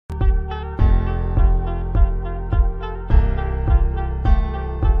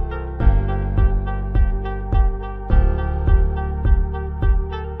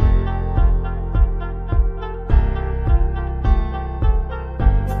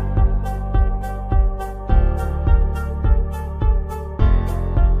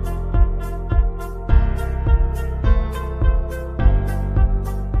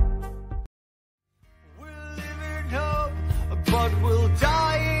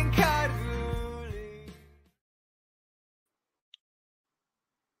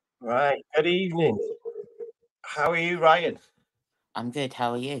Right. Good evening. How are you, Ryan? I'm good.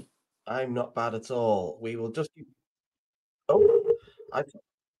 How are you? I'm not bad at all. We will just. Oh, I've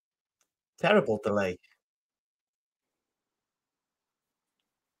terrible delay.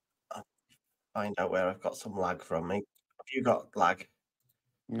 I'll find out where I've got some lag from, mate. Have you got lag?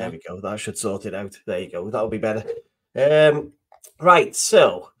 There No? we go. That should sort it out. There you go. That'll be better. Um, right.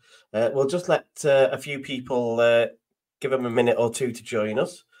 So we'll just let a few people give them a minute or two to join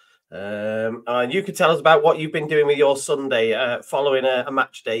us. And you could tell us about what you've been doing with your Sunday following a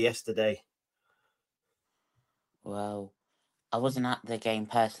match day yesterday. Well, I wasn't at the game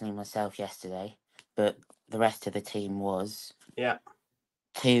personally myself yesterday, but the rest of the team was. Yeah.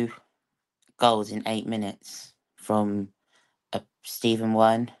 2 goals in 8 minutes from Stephen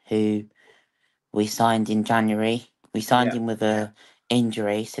One, who we signed in January. We signed Yeah. him with a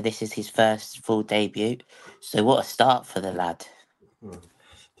injury, so this is his first full debut. So what a start for the lad. Hmm.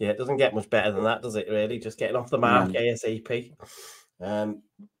 Yeah, it doesn't get much better than that, does it? Really, just getting off the mark No. ASAP.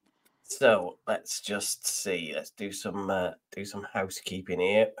 So let's just see. Let's do some housekeeping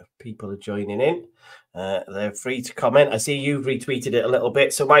here. People are joining in. They're free to comment. I see you've retweeted it a little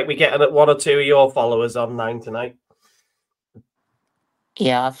bit. So might we get one or two of your followers online tonight?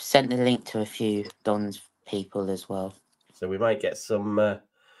 Yeah, I've sent the link to a few Don's people as well. So we might get some.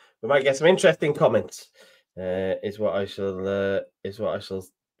 We might get some interesting comments. Is what I shall. Is what I shall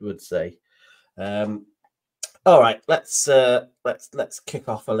would say. All right, let's kick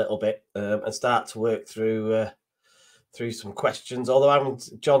off a little bit and start to work through some questions. Although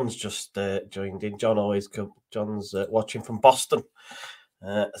John's just joined in. John's watching from Boston,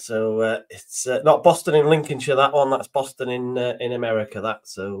 so it's not Boston in Lincolnshire. That one, that's Boston in America. That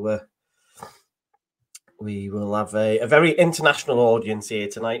so we will have a very international audience here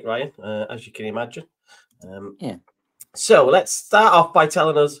tonight, Ryan, as you can imagine. Yeah. So let's start off by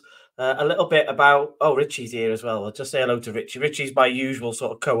telling us a little bit about. Oh, Richie's here as well. I'll just say hello to Richie. Richie's my usual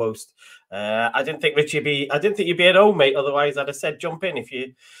sort of co-host. I didn't think Richie be. I didn't think you'd be at home, mate. Otherwise, I'd have said jump in. If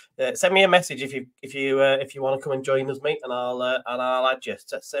you send me a message if you want to come and join us, mate, and I'll add you.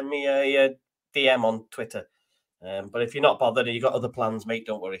 Send me a DM on Twitter. But if you're not bothered and you got other plans, mate,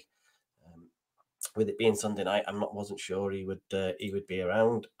 don't worry. With it being Sunday night, wasn't sure he would be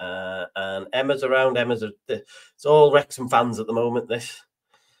around. And Emma's around. It's all Wrexham fans at the moment. This,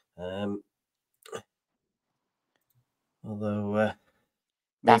 although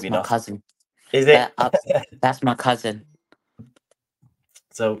That's maybe my not. cousin. Is it? That's my cousin.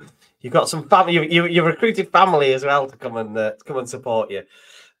 So you've got some family. You recruited family as well to come and support you.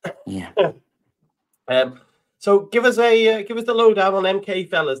 Yeah. So give us the lowdown on MK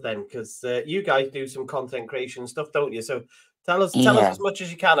fellas then, because you guys do some content creation stuff, don't you? So tell us as much as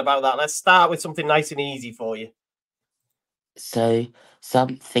you can about that. Let's start with something nice and easy for you. So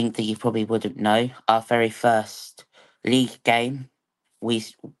something that you probably wouldn't know, our very first league game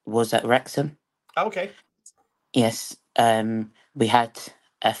was at Wrexham. Okay. Yes. We had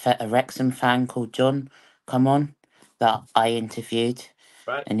a Wrexham fan called John come on that I interviewed.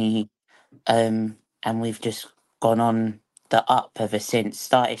 Right. And he and we've just gone on the up ever since.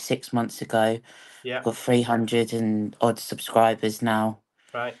 Started 6 months ago. Yeah. Got 300 and odd subscribers now.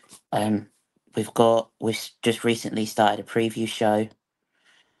 Right. We've just recently started a preview show.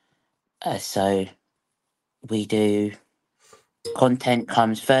 So we do content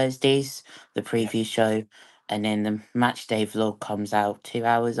comes Thursdays, the preview show, and then the match day vlog comes out 2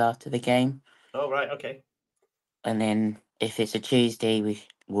 hours after the game. Oh, right. Okay. And then if it's a Tuesday, we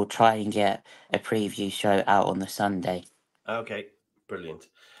will try and get a preview show out on the Sunday. Okay. Brilliant.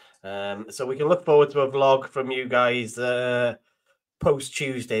 So we can look forward to a vlog from you guys post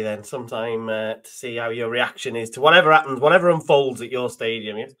Tuesday then, sometime to see how your reaction is to whatever happens, whatever unfolds at your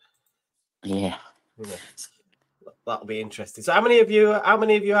stadium. Yeah. That'll be interesting. So how many of you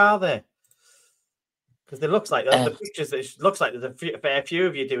are there? Because it looks like the pictures. It looks like there's a fair few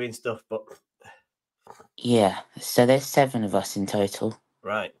of you doing stuff, but yeah. So there's 7 of us in total.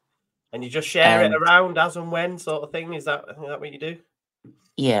 Right. And you just share it around as and when, sort of thing. Is that what you do?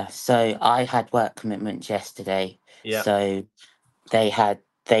 Yeah. So I had work commitments yesterday. Yeah. So they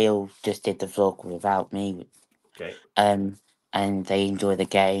all just did the vlog without me. Okay. And they enjoy the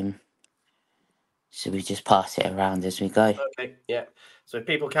game. So we just pass it around as we go. Okay. Yeah. So if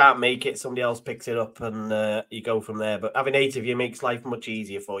people can't make it, somebody else picks it up, and you go from there. But having 8 of you makes life much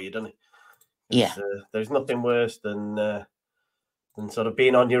easier for you, doesn't it? Yeah. There's nothing worse than sort of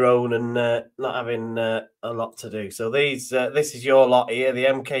being on your own and not having a lot to do. So this is your lot here, the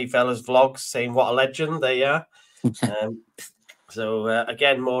MK fellas vlogs, saying what a legend they are. So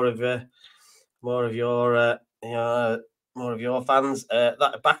again, more of your more of your fans.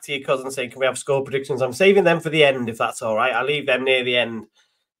 That back to your cousin saying, "Can we have score predictions?" I'm saving them for the end, if that's all right. I'll leave them near the end.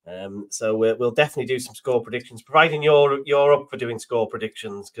 So we'll definitely do some score predictions, providing you're up for doing score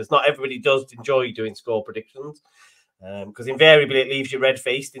predictions, because not everybody does enjoy doing score predictions. Because invariably it leaves you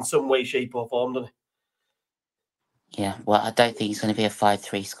red-faced in some way, shape, or form, doesn't it? Yeah, well, I don't think it's going to be a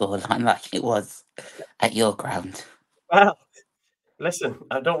 5-3 scoreline like it was at your ground. Well, listen,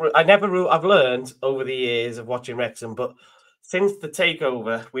 I've learned over the years of watching Wrexham, but since the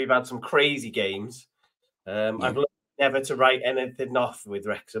takeover, we've had some crazy games. Yeah. I've learned never to write anything off with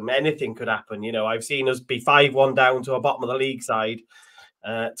Wrexham. Anything could happen. I've seen us be 5-1 down to a bottom of the league side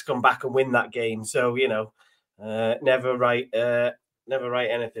to come back and win that game. So, never write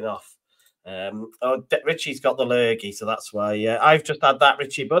anything off. Richie's got the lurgy, so that's why I've just had that,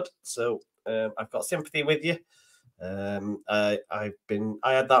 Richie Bud. So I've got sympathy with you. I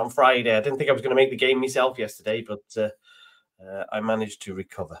had that on Friday. I didn't think I was going to make the game myself yesterday, but I managed to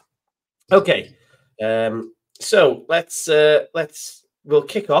recover. Okay, so we'll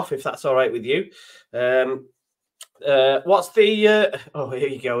kick off if that's all right with you. What's the? Here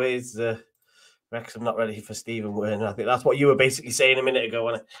you go. Is Wrexham not ready for Stephen Werner? I think that's what you were basically saying a minute ago,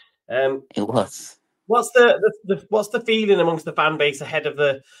 wasn't it? It was. What's the feeling amongst the fan base ahead of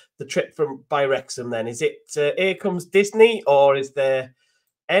the trip by Wrexham? Then is it here comes Disney, or is there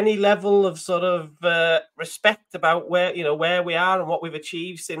any level of sort of respect about where we are and what we've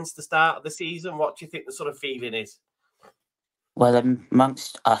achieved since the start of the season? What do you think the sort of feeling is? Well,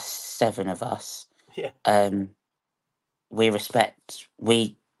 amongst us, 7 of us, Yeah. we respect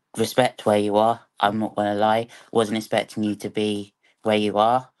where you are. I'm not going to lie. Wasn't expecting you to be where you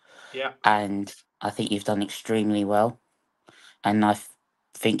are. Yeah. And I think you've done extremely well. And I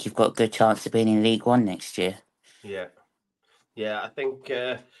think you've got a good chance of being in League One next year. Yeah. Yeah, I think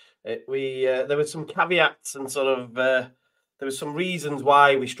there were some caveats and sort of there were some reasons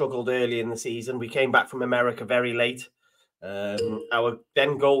why we struggled early in the season. We came back from America very late. Our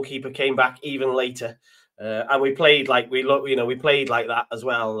then goalkeeper came back even later, and we played like we played like that as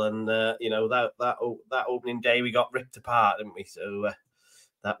well. And that opening day we got ripped apart, didn't we? So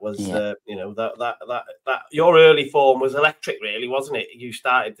that was that your early form was electric, really, wasn't it? You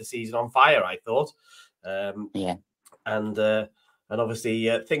started the season on fire, I thought. Yeah. And obviously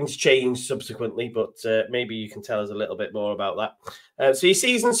things changed subsequently, but maybe you can tell us a little bit more about that. So your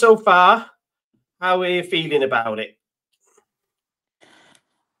season so far, how are you feeling about it?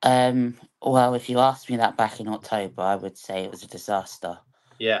 Well, if you asked me that back in October, I would say it was a disaster.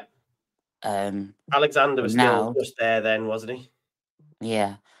 Yeah. Alexander was still just there then, wasn't he?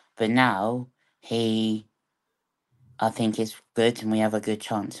 Yeah, but now I think it's good, and we have a good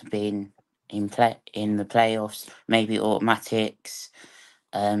chance of being in the playoffs, maybe automatics.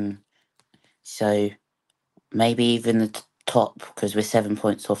 So maybe even the top, because we're 7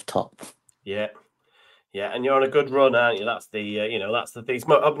 points off top. Yeah. Yeah, and you're on a good run, aren't you? That's the thing.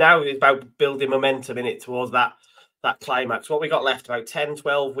 Now it's about building momentum in it towards that climax. What we got left, about 10,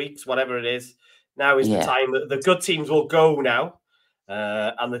 12 weeks, whatever it is. Now is the time that the good teams will go now.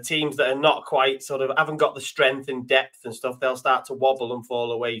 And the teams that are not quite sort of haven't got the strength and depth and stuff, they'll start to wobble and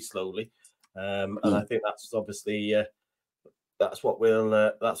fall away slowly. And I think that's obviously that's what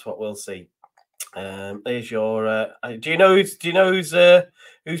we'll see. There's your. Do you know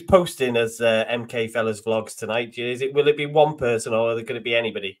who's posting as MK Fellas vlogs tonight? Will it be one person, or could it be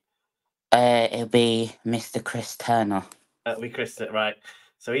anybody? It'll be Mr. Chris Turner. It'll be Chris, right?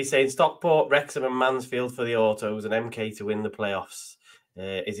 So he's saying Stockport, Wrexham, and Mansfield for the autos, and MK to win the playoffs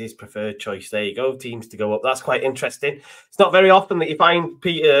is his preferred choice. There you go, teams to go up. That's quite interesting. It's not very often that you find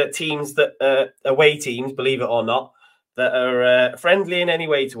teams that away teams, believe it or not, that are friendly in any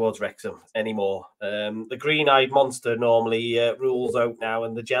way towards Wrexham anymore. The green-eyed monster normally rules out now,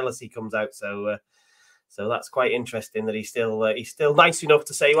 and the jealousy comes out. So that's quite interesting that he's still nice enough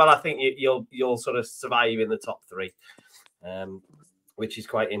to say, well, I think you'll sort of survive in the top 3, which is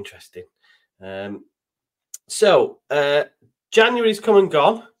quite interesting. So January's come and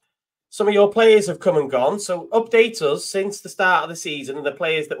gone. Some of your players have come and gone. So update us since the start of the season and the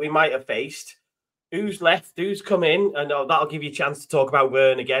players that we might have faced. Who's left? Who's come in? And that'll give you a chance to talk about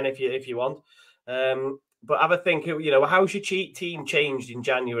Wern again if you want. But have a think. How's your team changed in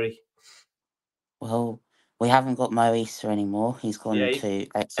January? Well, we haven't got Wilshere anymore. He's gone to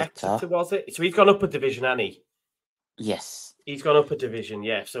Exeter. Was it? So he's gone up a division, hasn't he? Yes. He's gone up a division,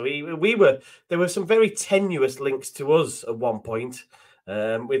 yeah. So there were some very tenuous links to us at one point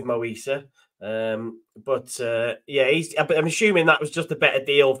with Wilshere. But I'm assuming that was just a better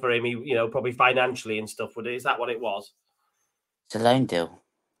deal for him. He, probably financially and stuff. Is that what it was? It's a loan deal.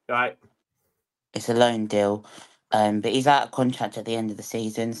 Right. It's a loan deal. But he's out of contract at the end of the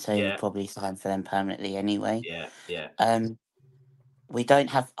season, so he'll Yeah, probably sign for them permanently anyway. yeah. We don't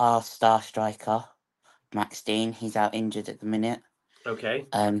have our star striker, Max Dean. He's out injured at the minute. Okay,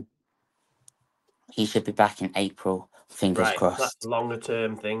 He should be back in April, fingers right. That's a crossed. longer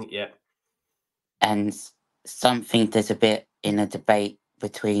term thing. Yeah. And something there's a bit in a debate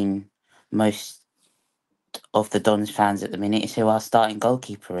between most of the Dons fans at the minute is who our starting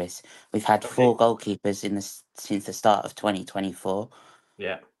goalkeeper is. We've had Okay. 4 goalkeepers since the start of 2024.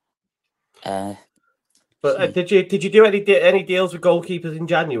 Yeah. Uh, But so did you do any deals with goalkeepers in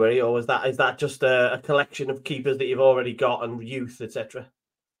January, or is that just a collection of keepers that you've already got and youth, etc.?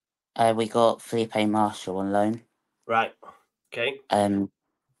 we got Felipe Marshall on loan. Right. Okay.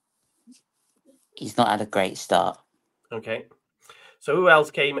 He's not had a great start. Okay. So who else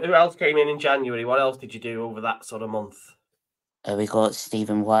came in January? What else did you do over that sort of month? We got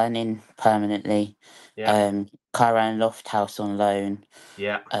Stephen Wern in permanently. Yeah. Kyran Lofthouse on loan.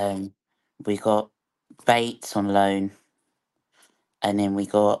 Yeah. We got Bates on loan. And then we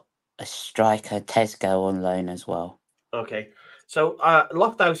got a striker, Tesco, on loan as well. Okay. So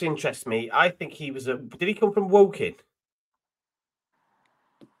Lofthouse interests me. I think he was did he come from Woking?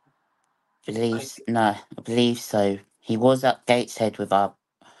 I believe so. He was at Gateshead with our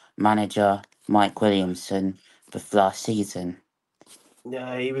manager Mike Williamson last season.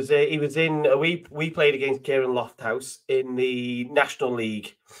 Yeah, he was in we played against Kieran Lofthouse in the National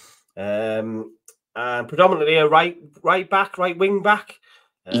League. And predominantly a right wing back.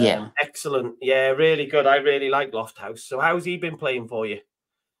 Yeah. Excellent. Yeah, really good. I really like Lofthouse. So how's he been playing for you?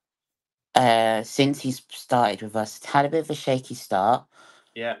 Since he's started with us, had a bit of a shaky start.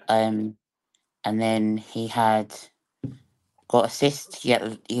 Yeah. And then he had got assist.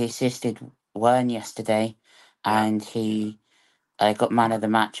 Yeah, he assisted Wern yesterday, Yeah. and he got man of the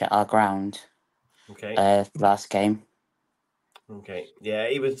match at our ground. Okay. Last game. Okay. Yeah,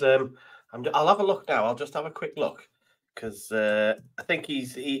 he was. I'll have a look now. I'll just have a quick look because I think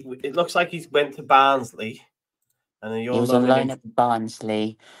it looks like he's went to Barnsley, and then He you're was on loaning loan him. at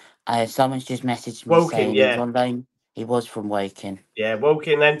Barnsley. Someone's just messaged me Woking, saying he was yeah. on loan. He was from Woking. Yeah,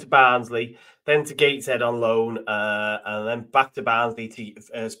 Woking, then to Barnsley, then to Gateshead on loan, and then back to Barnsley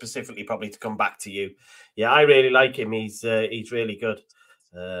to specifically probably to come back to you. Yeah, I really like him. He's really good.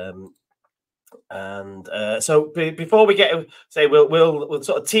 So before we get say we'll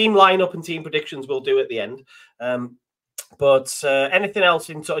sort of team lineup and team predictions we'll do at the end. But anything else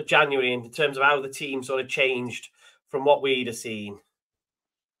in sort of January in terms of how the team sort of changed from what we'd have seen?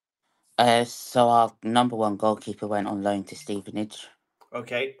 So our number 1 goalkeeper went on loan to Stevenage.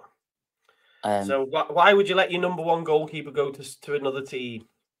 Okay. Um, So why would you let your number 1 goalkeeper go to another team?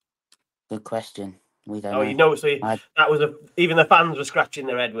 Good question. We don't Oh, know. you know, so that was even the fans were scratching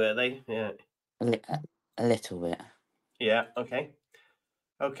their head, were they? Yeah. A little bit. Yeah. Okay.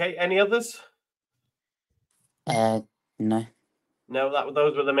 Okay. Any others? No. No,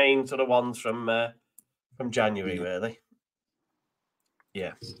 those were the main sort of ones from January, Yeah. were they?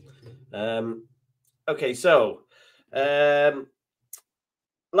 Yeah. Okay. So,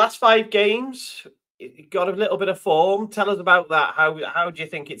 last 5 games, you got a little bit of form. Tell us about that. How do you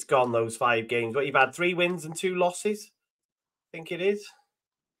think it's gone? Those 5 games. What you've had 3 wins and 2 losses. I think it is.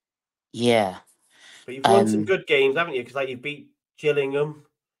 Yeah. But you've won some good games, haven't you? Because like you beat Gillingham,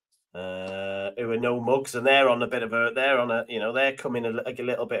 who are no mugs, and they're they're coming a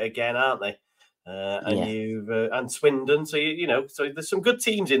little bit again, aren't they? And you've and Swindon, so so there's some good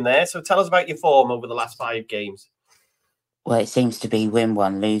teams in there. So tell us about your form over the last 5 games. Well, it seems to be win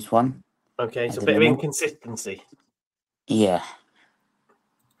 1, lose 1. Okay, so a bit of inconsistency. Yeah.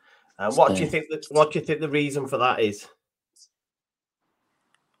 And what do you think? What do you think the reason for that is?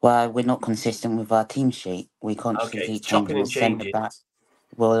 Well, we're not consistent with our team sheet. We constantly keep changing the centre back.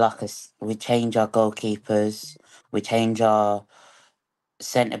 Well, we change our goalkeepers, we change our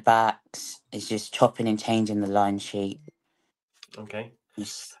centre backs. It's just chopping and changing the line sheet. Okay.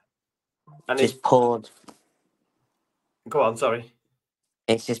 It's And just poor. Go on, sorry.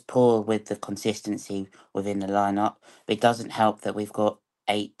 It's just poor with the consistency within the lineup. It doesn't help that we've got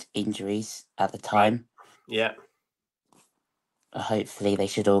 8 injuries at the time. Right. Yeah. Hopefully they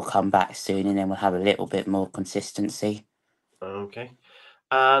should all come back soon, and then we'll have a little bit more consistency. Okay.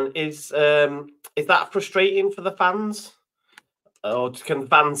 And is that frustrating for the fans? Or can the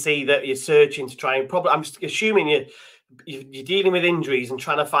fans see that you're searching to try and probably? I'm assuming you're dealing with injuries and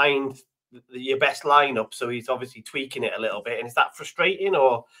trying to find your best lineup. So he's obviously tweaking it a little bit. And is that frustrating,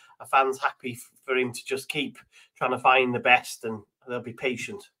 or are fans happy for him to just keep trying to find the best and they'll be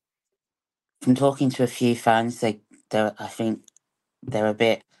patient? From talking to a few fans, I think they're a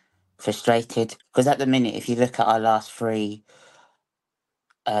bit frustrated because at the minute, if you look at our last three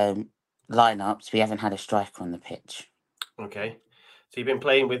lineups, we haven't had a striker on the pitch. Okay, so you've been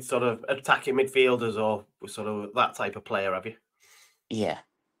playing with sort of attacking midfielders or sort of that type of player, have you? Yeah.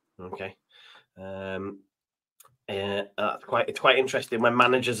 Okay. It's quite interesting when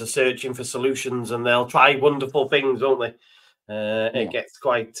managers are searching for solutions and they'll try wonderful things, won't they? It gets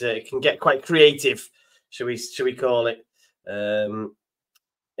quite it can get quite creative, should we call it?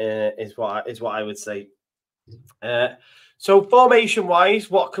 Is what I would say. So formation wise,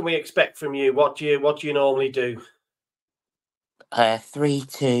 what can we expect from you? What do you normally do?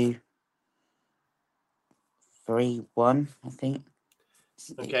 3-2-3-1, I think.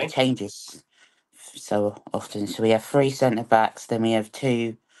 Okay. It changes so often. So we have 3 centre backs, then we have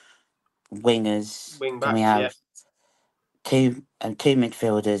 2 wingers, Wing then we backs, have two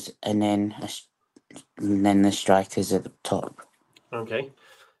midfielders, and then the strikers at the top. Okay.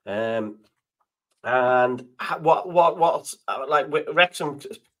 And what's like Wrexham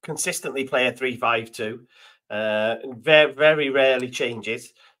consistently play a 3-5-2. Very very rarely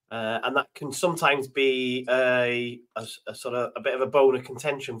changes, and that can sometimes be a sort of a bit of a bone of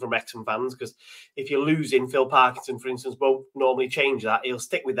contention from Wrexham fans, because if you're losing, Phil Parkinson, for instance, won't normally change that. He'll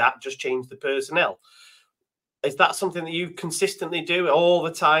stick with that, just change the personnel. Is that something that you consistently do all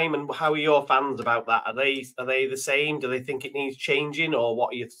the time? And how are your fans about that? Are they the same? Do they think it needs changing, or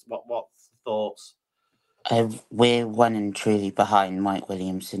what thoughts? We're one and truly behind Mike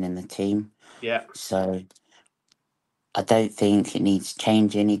Williamson in the team. Yeah. So I don't think it needs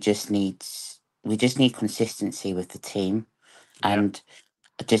changing. We just need consistency with the team, and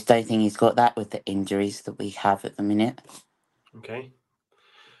I just don't think he's got that with the injuries that we have at the minute. Okay.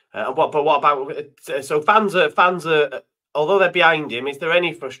 What about so fans are although they're behind him, is there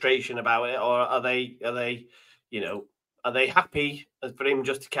any frustration about it, or are they are they happy for him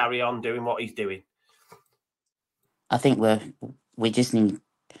just to carry on doing what he's doing? I think we just need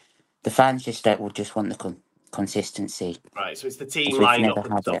the fans just want the consistency. Right, so it's the team lineup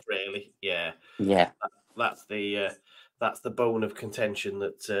and stuff, really. Yeah. That's the bone of contention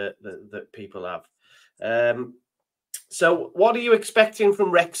that people have. So what are you expecting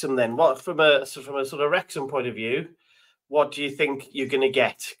from Wrexham then? What from a sort of Wrexham point of view? What do you think you're going to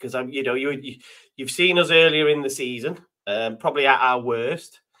get? Because you've seen us earlier in the season, probably at our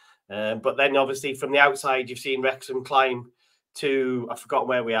worst, but then obviously from the outside you've seen Wrexham climb to, I've forgotten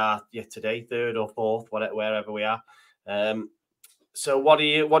where we are today, 3rd or 4th, wherever we are. So what do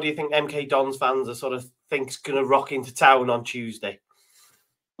you think MK Dons fans are sort of think's going to rock into town on Tuesday?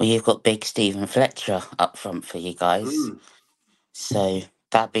 Well, you've got big Stephen Fletcher up front for you guys, so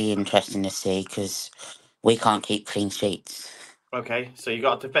that'd be interesting to see because we can't keep clean sheets. Okay, so you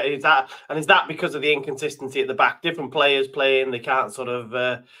got to is that because of the inconsistency at the back? Different players playing, they can't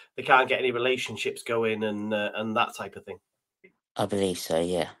they can't get any relationships going and that type of thing. I believe so.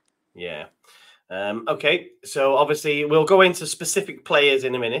 Yeah. Yeah. Okay, so obviously we'll go into specific players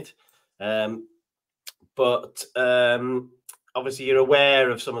in a minute, but obviously you're aware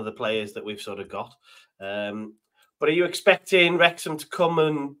of some of the players that we've sort of got. But are you expecting Wrexham to come,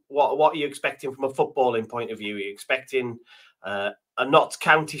 and what are you expecting from a footballing point of view? Are you expecting a Notts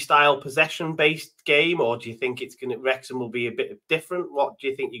County style possession based game, or do you think Wrexham will be a bit different? What do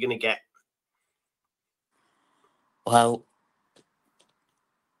you think you're going to get? Well,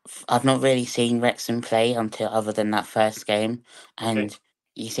 I've not really seen Wrexham play other than that first game, and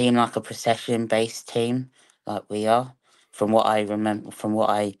you seem like a possession based team, like we are, from what I remember, from what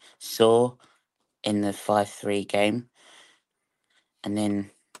I saw in the 5-3 game. And then,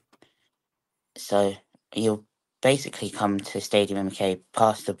 so you'll basically come to Stadium MK,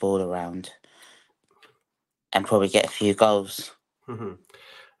 pass the ball around, and probably get a few goals.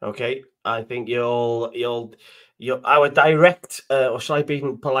 Okay, I think you'll our direct, or shall I be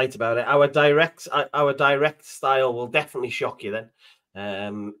polite about it? Our direct style will definitely shock you then,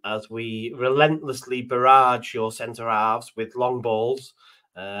 as we relentlessly barrage your centre halves with long balls,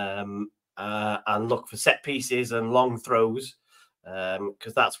 and look for set pieces and long throws,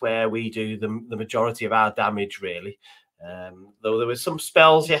 because that's where we do the majority of our damage, really. Though there were some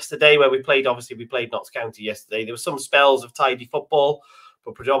spells yesterday where we played Notts County yesterday. There were some spells of tidy football,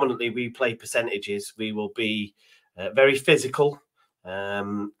 but predominantly we play percentages. We will be very physical,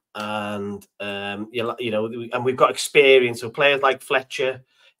 and and we've got experience. So players like Fletcher,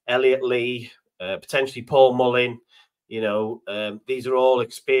 Elliot Lee, potentially Paul Mullin. These are all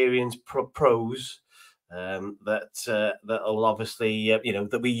experienced pros that will obviously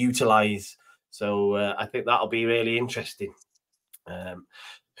that we utilise. So I think that'll be really interesting.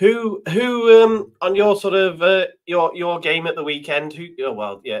 Who on your sort of your game at the weekend?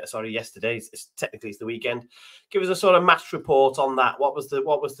 Yesterday. Technically it's the weekend. Give us a sort of match report on that. What was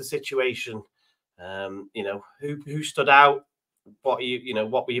the situation? Who stood out? What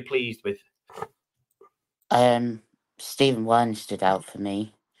were you pleased with? Stephen Wynne stood out for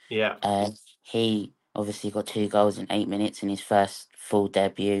me. Yeah. He obviously got 2 goals in 8 minutes in his first full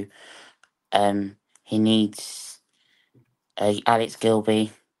debut. He needs Alex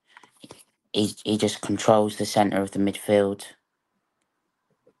Gilby. He just controls the centre of the midfield.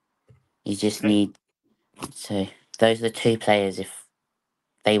 You just need so those are the 2 players, if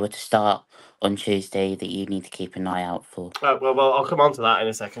they were to start on Tuesday, that you need to keep an eye out for. Well, I'll come on to that in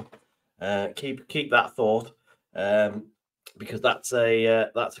a second. Keep that thought, because that's a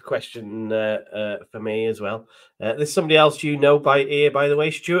question for me as well. There's somebody else you know by ear, by the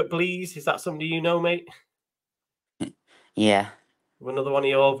way. Stuart Blease, is that somebody you know, mate? Yeah. Another one of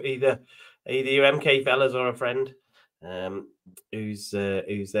your either your MK fellas or a friend who's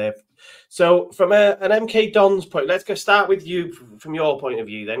there. So from an MK Don's point, let's go start with you from your point of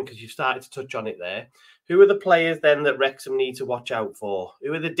view then, because you've started to touch on it there. Who are the players then that Wrexham need to watch out for?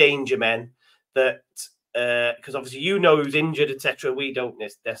 Who are the danger men that, because obviously you know who's injured, etc. We don't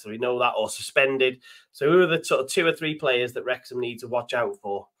necessarily know that, or suspended. So who are the sort of 2 or 3 players that Wrexham need to watch out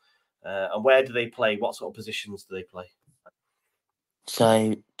for? And where do they play? What sort of positions do they play?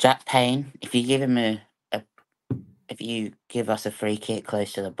 So Jack Payne, if you give him if you give us a free kick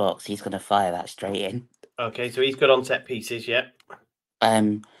close to the box, he's going to fire that straight in. Okay, so he's good on set pieces, yeah.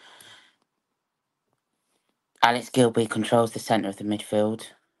 Alex Gilby controls the centre of the midfield.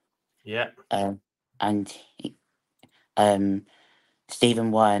 Yeah. And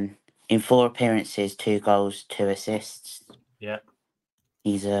Stephen Wynne, in 4 appearances, 2 goals, 2 assists. Yeah.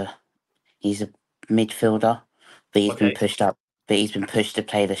 He's a midfielder, but he's been pushed up. But he's been pushed to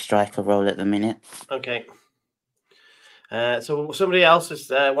play the striker role at the minute. Okay. So somebody else,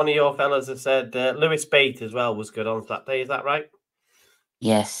 one of your fellas has said Lewis Bate as well was good on that day. Is that right?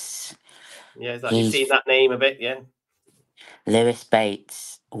 Yes. Yeah, you've seen that name a bit, yeah? Lewis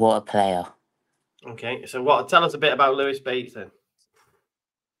Bates, what a player. Okay, so tell us a bit about Lewis Bates then.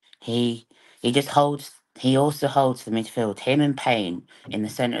 He also holds the midfield. Him and Payne in the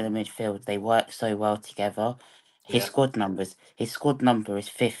centre of the midfield, they work so well together. His squad number is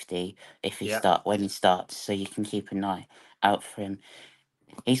 50 when he starts, so you can keep an eye out for him.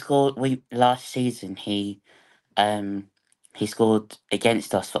 He scored last season he scored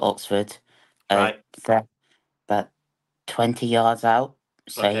against us for Oxford. Right. About 20 yards out.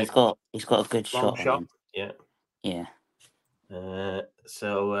 So okay. he's got a good shot on him. Yeah. Yeah.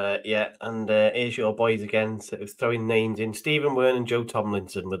 And here's your boys again. So throwing names in. Stephen Wynne and Joe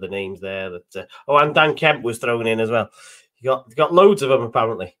Tomlinson were the names there. And Dan Kemp was thrown in as well. You got loads of them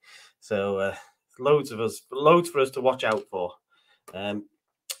apparently. So loads for us to watch out for.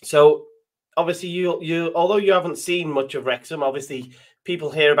 So obviously you although you haven't seen much of Wrexham, obviously people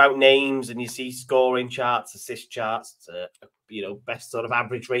hear about names and you see scoring charts, assist charts, best sort of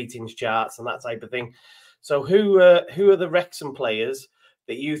average ratings charts and that type of thing. So who are the Wrexham players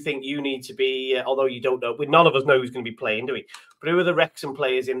that you think you need to be, although you don't know, none of us know who's going to be playing, do we? But who are the Wrexham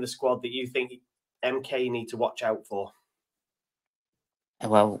players in the squad that you think MK need to watch out for?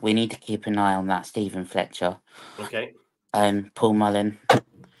 Well, we need to keep an eye on that Stephen Fletcher. Okay. Paul Mullen.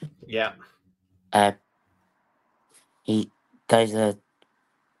 Yeah. Those are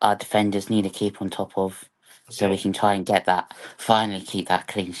our defenders need to keep on top of, so we can try and finally keep that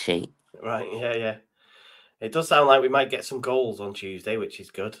clean sheet. Right, yeah. It does sound like we might get some goals on Tuesday, which is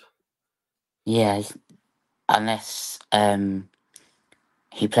good. Yeah, unless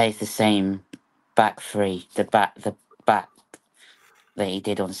he plays the same back 3, the back that he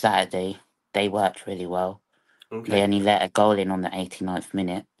did on Saturday. They worked really well. Okay. They only let a goal in on the 89th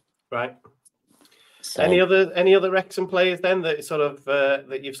minute. Right. So, any other Wrexham players then that sort of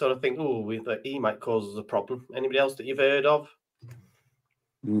that you've sort of think, that he might cause us a problem? Anybody else that you've heard of?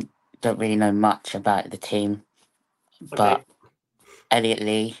 Don't really know much about the team, but Elliot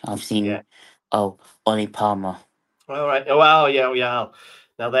Lee, I've seen. Yeah. Oh, Ollie Palmer. All right. Oh, well, yeah.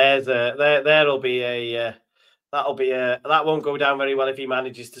 Now that'll be a that won't go down very well if he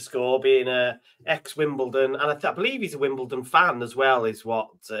manages to score. Being a ex-Wimbledon, and I believe he's a Wimbledon fan as well, is what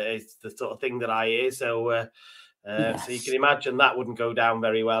is the sort of thing that I hear. So, yes. So you can imagine that wouldn't go down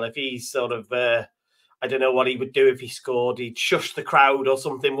very well if he's sort of. I don't know what he would do if he scored. He'd shush the crowd or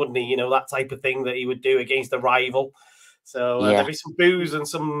something, wouldn't he? That type of thing that he would do against a rival. So there'd be some booze and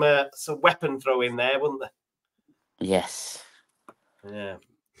some weapon throw in there, wouldn't there? Yes. Yeah.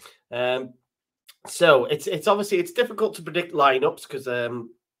 So it's obviously it's difficult to predict lineups because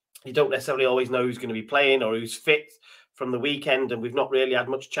you don't necessarily always know who's going to be playing or who's fit from the weekend, and we've not really had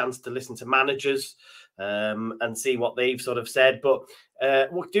much chance to listen to managers and see what they've sort of said. But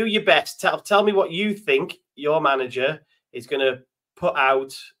do your best. Tell me what you think your manager is going to put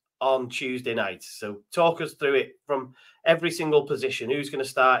out on Tuesday night. So talk us through it from every single position. Who's going to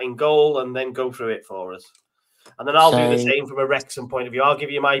start in goal, and then go through it for us. And then I'll do the same from a Wrexham point of view. I'll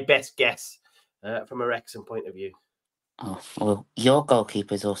give you my best guess from a Wrexham point of view. Oh, well, your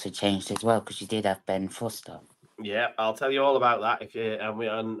goalkeeper's also changed as well, because you did have Ben Foster. Yeah, I'll tell you all about that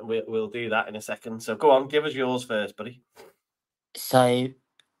we'll do that in a second. So go on, give us yours first, buddy. So,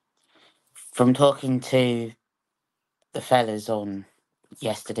 from talking to the fellas on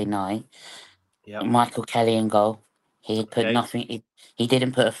yesterday night, Michael Kelly in goal. He had put nothing. He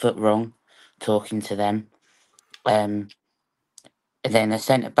didn't put a foot wrong. Talking to them, and then the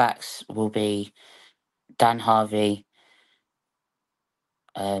centre backs will be Dan Harvey.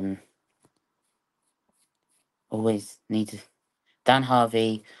 Always need to Dan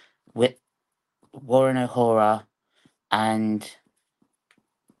Harvey with Warren O'Hara and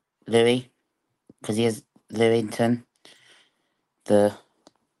Louis, because he has Lewington, the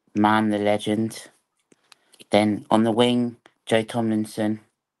man, the legend. Then on the wing, Joe Tomlinson.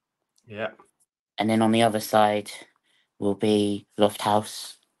 Yeah. And then on the other side will be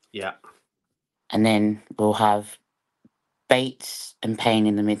Lofthouse. Yeah. And then we'll have Bates and Payne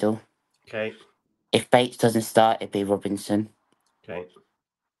in the middle. Okay. If Bates doesn't start, it'd be Robinson. Okay.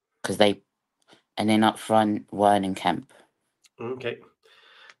 And then up front, Wern and Kemp. Okay.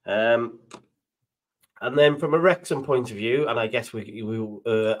 And then from a Wrexham point of view, and I guess we will.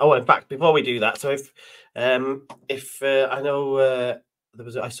 In fact, before we do that, so if I know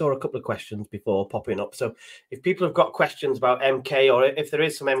I saw a couple of questions before popping up. So if people have got questions about MK, or if there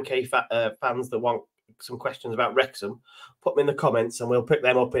is some MK fans that want some questions about Wrexham, put them in the comments, and we'll pick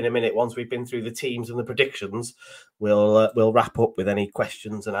them up in a minute once we've been through the teams and the predictions. We'll wrap up with any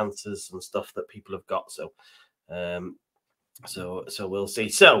questions and answers and stuff that people have got. So we'll see.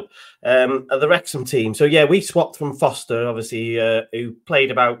 So the Wrexham team. So yeah, we swapped from Foster, obviously, who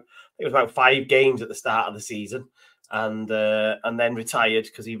played about 5 games at the start of the season, and then retired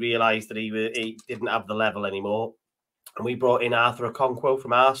because he realised that he didn't have the level anymore. And we brought in Arthur Okonkwo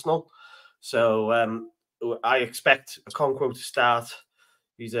from Arsenal. So I expect Okonkwo to start.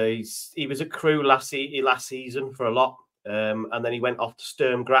 He was at Crewe last season for a lot, and then he went off to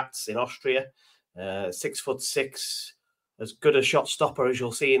Sturm Graz in Austria. 6'6", as good a shot stopper as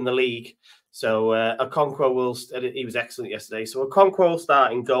you'll see in the league. So Okonkwo he was excellent yesterday. So Okonkwo will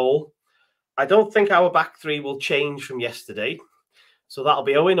start in goal. I don't think our back three will change from yesterday. So that'll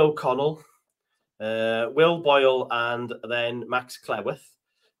be Owen O'Connell, Will Boyle, and then Max Cleworth,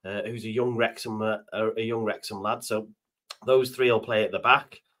 who's a young Wrexham lad. So those three will play at the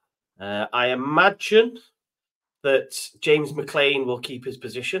back. I imagine that James McLean will keep his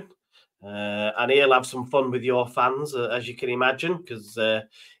position. And he'll have some fun with your fans, as you can imagine, because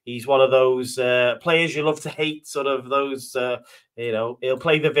he's one of those players you love to hate, sort of those, he'll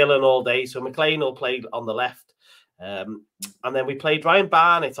play the villain all day. So McLean will play on the left. And then we played Ryan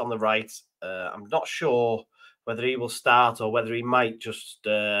Barnett on the right. I'm not sure whether he will start or whether he might just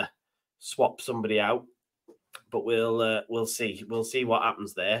swap somebody out. But we'll see. We'll see what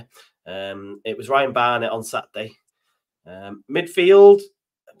happens there. It was Ryan Barnett on Saturday. Midfield,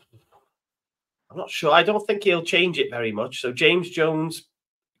 I'm not sure. I don't think he'll change it very much. So James Jones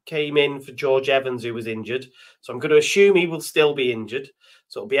came in for George Evans, who was injured. So I'm going to assume he will still be injured.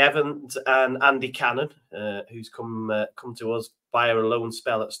 So it'll be Evans and Andy Cannon, who's come to us via a loan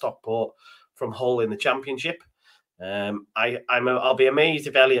spell at Stockport from Hull in the Championship. I'll be amazed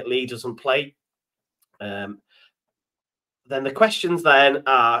if Elliot Lee doesn't play. Then the questions then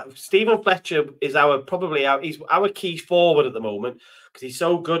are: Stephen Fletcher is he's our key forward at the moment because he's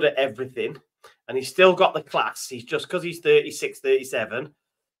so good at everything. And he's still got the class. He's just because he's 36, 37,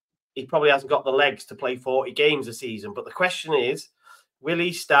 he probably hasn't got the legs to play 40 games a season. But the question is, will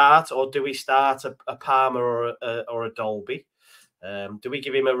he start, or do we start a Palmer or a Dolby? Do we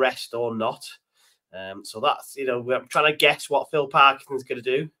give him a rest or not? So that's, I'm trying to guess what Phil Parkinson's going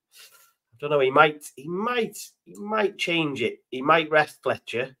to do. I don't know. He might change it. He might rest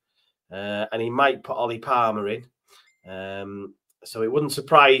Fletcher, and he might put Ollie Palmer in. So it wouldn't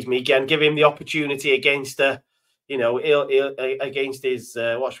surprise me. Again, give him the opportunity against against his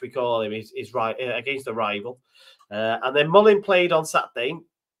what should we call him? His right against a rival. And then Mullin played on Saturday,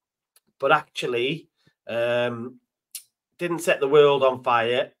 but actually didn't set the world on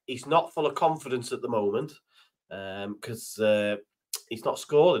fire. He's not full of confidence at the moment because he's not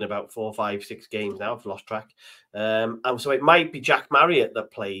scored in about 4, 5, 6 games now. I've lost track. And so it might be Jack Marriott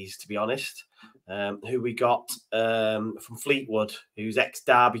that plays, to be honest, who we got from Fleetwood, who's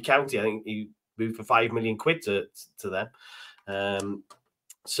ex-Derby County. I think he moved for £5 million to them.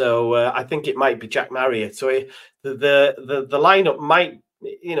 So I think it might be Jack Marriott. So the lineup might,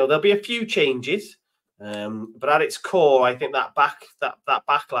 there'll be a few changes, but at its core, I think that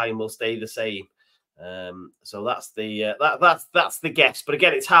back line will stay the same. So that's the guess. But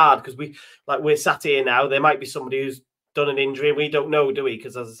again, it's hard because we're sat here now. There might be somebody who's done an injury and we don't know, do we?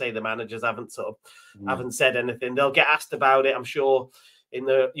 Because as I say, the managers haven't haven't said anything. They'll get asked about it, I'm sure. In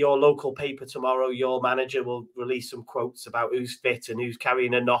your local paper tomorrow, your manager will release some quotes about who's fit and who's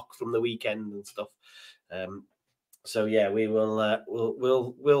carrying a knock from the weekend and stuff. So yeah, we will.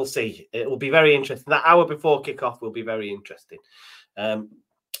 We'll see. It will be very interesting. That hour before kickoff will be very interesting.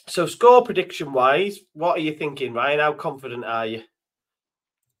 So score prediction wise, what are you thinking, Ryan? How confident are you?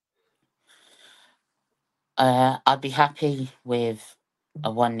 I'd be happy with a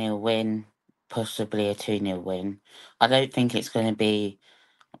 1-0 win, possibly a 2-0 win. I don't think it's going to be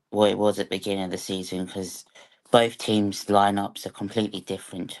what it was at the beginning of the season because both teams' lineups are completely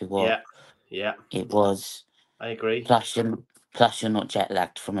different to what it was. I agree. Plus, you're not jet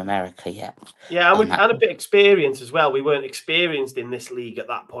lagged from America yet. Yeah, and a bit experience as well. We weren't experienced in this league at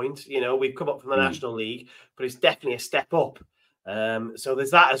that point. We've come up from the National League, but it's definitely a step up. So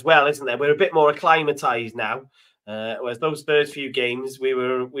there's that as well, isn't there? We're a bit more acclimatized now. Whereas those first few games, we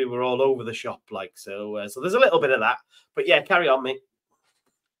were all over the shop, so. So there's a little bit of that. But yeah, carry on, mate.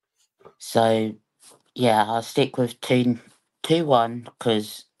 So yeah, I'll stick with 2-1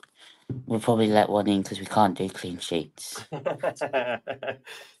 because we'll probably let one in because we can't do clean sheets.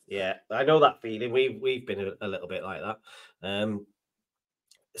 Yeah, I know that feeling. We've been a little bit like that.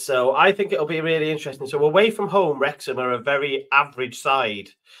 So I think it'll be really interesting. So away from home, Wrexham are a very average side.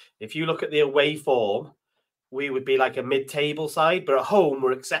 If you look at the away form, we would be like a mid-table side, but at home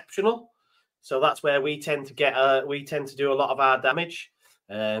we're exceptional. So that's where we tend to do a lot of our damage.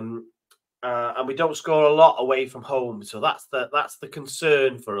 And we don't score a lot away from home. So that's the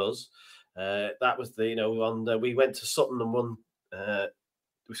concern for us. That was we went to Sutton and won.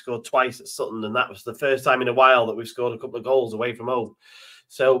 We scored twice at Sutton, and that was the first time in a while that we've scored a couple of goals away from home.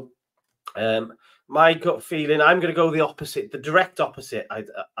 So my gut feeling, I'm going to go the opposite, the direct opposite.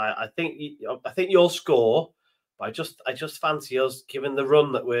 I think you'll score, but I just fancy us, given the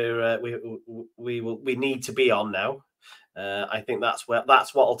run that we need to be on now. I think that's what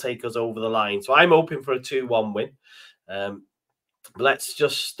will take us over the line. So I'm hoping for a 2-1 win. Let's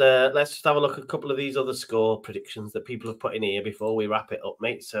just have a look at a couple of these other score predictions that people have put in here before we wrap it up,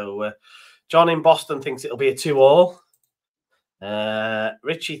 mate. So John in Boston thinks it'll be a 2-2.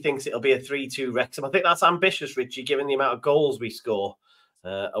 Richie thinks it'll be a 3-2 Wrexham. I think that's ambitious, Richie, given the amount of goals we score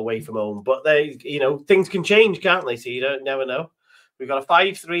away from home. But things can change, can't they? So you never know. We've got a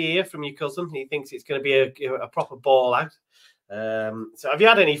 5-3 here from your cousin. He thinks it's going to be a proper ball out. So have you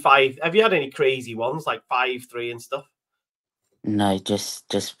had any crazy ones like 5-3 and stuff? No,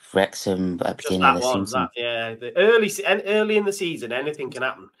 just Wrexham at the beginning of the season. The early in the season, anything can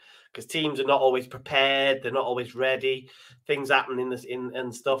happen because teams are not always prepared. They're not always ready. Things happen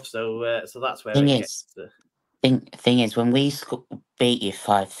in stuff. So that's where Thing is, when we beat you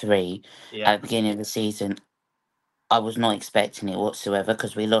 5-3 at the beginning of the season, I was not expecting it whatsoever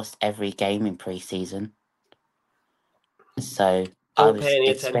because we lost every game in pre-season. So don't pay any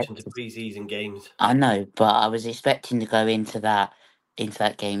attention to pre-season games. I know, but I was expecting to go into that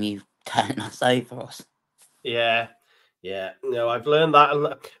game. You turned us over. Yeah. No, I've learned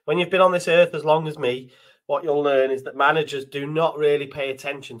that when you've been on this earth as long as me. What you'll learn is that managers do not really pay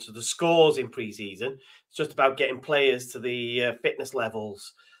attention to the scores in pre-season. It's just about getting players to the fitness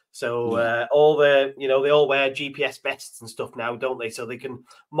levels. So they all wear GPS vests and stuff now, don't they? So they can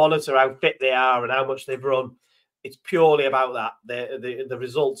monitor how fit they are and how much they've run. It's purely about that. The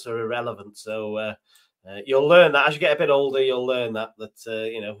results are irrelevant. So you'll learn that as you get a bit older. You'll learn that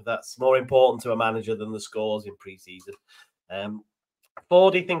that's more important to a manager than the scores in pre-season.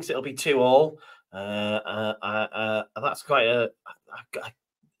 Fordy thinks it'll be 2-2. That's quite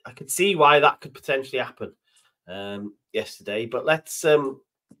I could see why that could potentially happen yesterday. But let's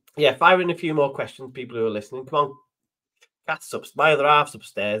fire in a few more questions. People who are listening, come on. Kath's my other half's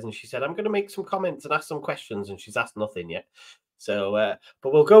upstairs, and she said, I'm going to make some comments and ask some questions, and she's asked nothing yet. So,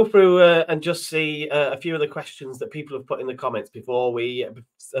 but we'll go through and just see a few of the questions that people have put in the comments before I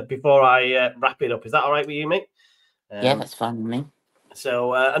wrap it up. Is that all right with you, mate? Yeah, that's fine with me.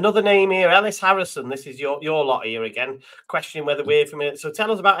 So another name here, Ellis Harrison. This is your lot here again, questioning whether we're familiar. So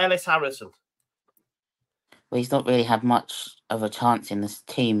tell us about Ellis Harrison. Well, he's not really had much of a chance in this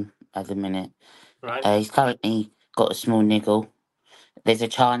team at the minute. Right. He's currently got a small niggle. There's a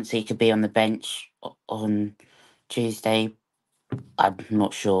chance he could be on the bench on Tuesday. I'm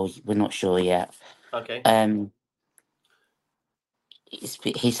not sure. We're not sure yet. Okay.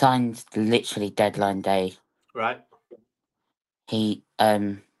 He signed literally deadline day. Right. He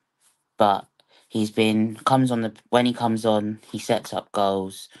but comes on when he comes on, he sets up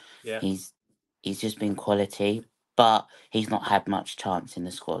goals. Yeah. He's just been quality, but he's not had much chance in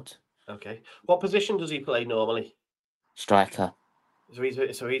the squad. Okay. What position does he play normally? Striker.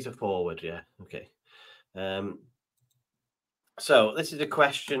 So he's a forward, yeah. Okay. So this is a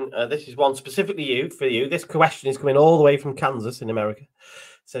question. This is one specifically for you. This question is coming all the way from Kansas in America. It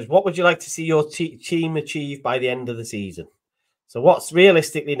says, what would you like to see your team achieve by the end of the season? So what's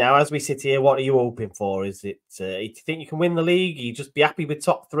realistically now, as we sit here, what are you hoping for? Is it, do you think you can win the league? Are you just be happy with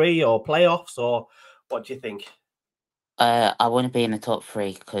top 3 or playoffs, or what do you think? I want to be in the top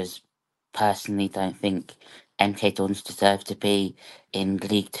 3 because personally don't think MK Dons deserve to be in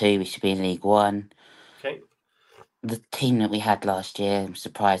League 2. We should be in League 1. Okay. The team that we had last year, I'm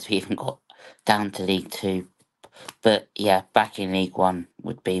surprised we even got down to League 2. But yeah, back in League 1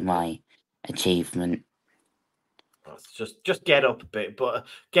 would be my achievement. Just get up a bit, but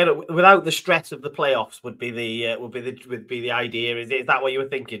get up without the stress of the playoffs would be the idea. Is that what you were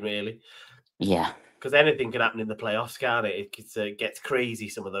thinking, really? Yeah. Because anything can happen in the playoffs, can't it? It gets crazy,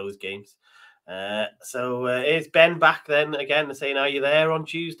 some of those games. So is Ben back then again saying, are you there on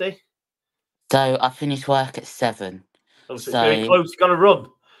Tuesday? So I finished work at 7. Oh, so it's very close. You got to run.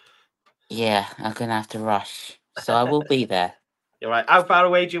 Yeah, I'm going to have to rush. So I will be there. You're right. How far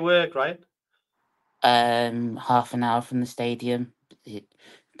away do you work, Ryan? Half an hour from the stadium.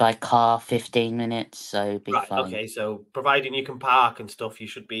 By car, 15 minutes, so be right, fine. Okay, so providing you can park and stuff, you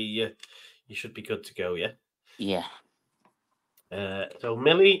should be good to go, yeah? Yeah. So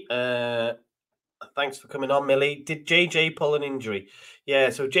Millie, thanks for coming on, Millie. Did JJ pull an injury? Yeah,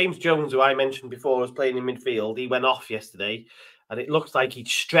 so James Jones, who I mentioned before, was playing in midfield. He went off yesterday, and it looks like he'd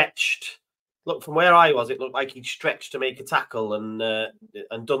stretched. Look, from where I was, it looked like he'd stretched to make a tackle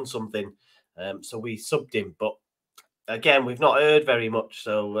and done something. So we subbed him, but again, we've not heard very much.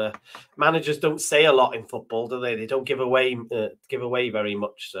 So managers don't say a lot in football, do they? They don't give away very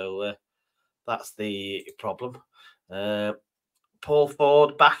much. So that's the problem. Paul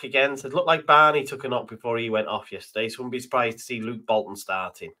Ford back again said, looked like Barney took a knock before he went off yesterday. So wouldn't be surprised to see Luke Bolton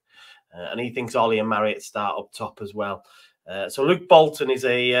starting. And he thinks Ollie and Marriott start up top as well. So Luke Bolton is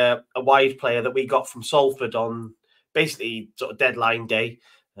a wide player that we got from Salford on basically sort of deadline day.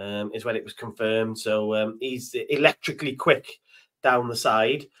 Is when it was confirmed. So he's electrically quick down the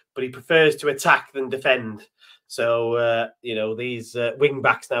side, but he prefers to attack than defend. So these wing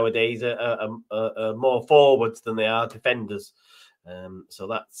backs nowadays are more forwards than they are defenders.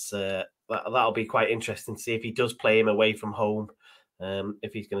 So that'll be quite interesting to see if he does play him away from home.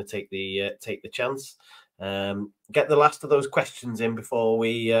 If he's going to take the chance. Get the last of those questions in before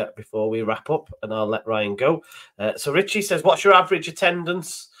we wrap up, and I'll let Ryan go. So Richie says, what's your average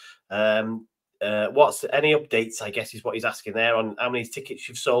attendance? What's any updates, I guess, is what he's asking there, on how many tickets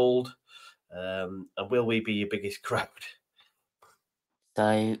you've sold, and will we be your biggest crowd?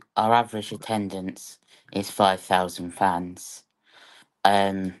 So our average attendance is 5,000 fans.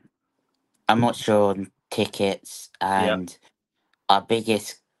 I'm not sure on tickets, and our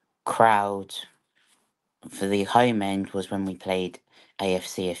biggest crowd for the home end was when we played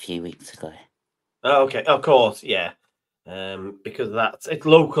AFC a few weeks ago. Okay, of course, yeah. Because it's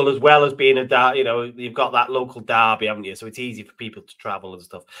local as well as being you've got that local derby, haven't you? So it's easy for people to travel and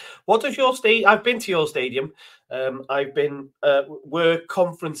stuff. What does your stadium? I've been to your stadium. I've been we're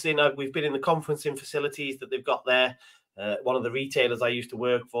conferencing. We've been in the conferencing facilities that they've got there. One of the retailers I used to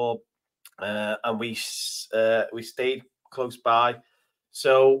work for, and we stayed close by.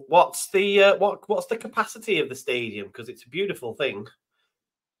 So what's the capacity of the stadium? Because it's a beautiful thing.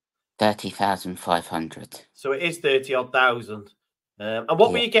 30,500. So it is 30-odd thousand. And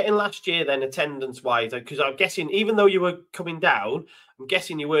what were you getting last year then, attendance-wise? Because I'm guessing, even though you were coming down, I'm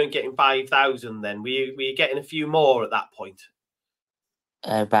guessing you weren't getting 5,000 then. Were you getting a few more at that point?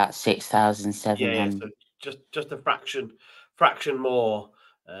 About 6,700. Yeah, so just a fraction more.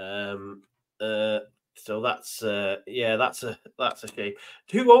 So that's a shame.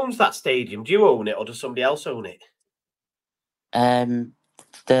 Who owns that stadium? Do you own it, or does somebody else own it?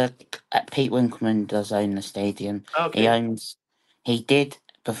 Pete Winkleman does own the stadium. Okay. He did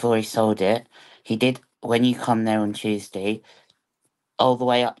before he sold it. He did when you come there on Tuesday, all the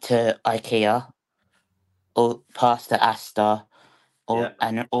way up to IKEA, or past the Astor,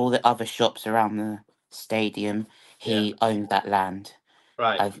 and all the other shops around the stadium, he owned that land.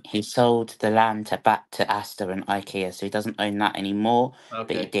 Right. He sold the land back to Asda and IKEA, so he doesn't own that anymore,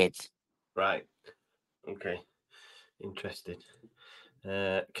 but he did. Right. Okay. Interesting.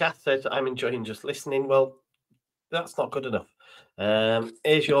 Kath says, I'm enjoying just listening. Well, that's not good enough.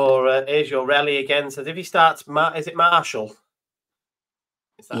 Here's your rally again. Says if he starts, is it Marshall?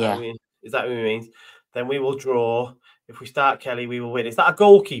 Is that who he means? Then we will draw. If we start Kelly, we will win. Is that a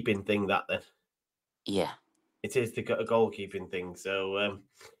goalkeeping thing? That then? Yeah. It is a goalkeeping thing. So,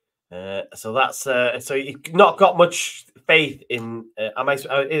 so that's so you've not got much faith in. Am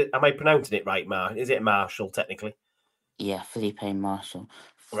I pronouncing it right, Is it Marshall technically? Yeah, Felipe Marshall.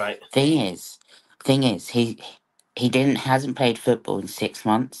 Right. Thing is, he hasn't played football in 6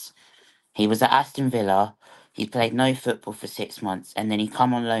 months. He was at Aston Villa. He played no football for 6 months, and then he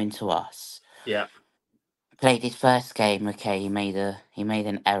come on loan to us. Yeah. Played his first game. Okay, he made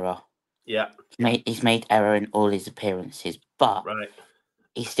an error. Yeah. He's made error in all his appearances, but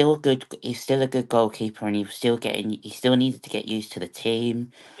he's still a good goalkeeper, and he still needed to get used to the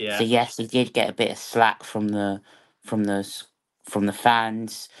team. Yeah. So yes, he did get a bit of slack from the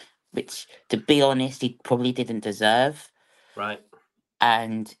fans, which, to be honest, he probably didn't deserve. Right.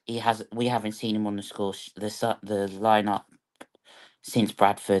 And we haven't seen him on the the lineup since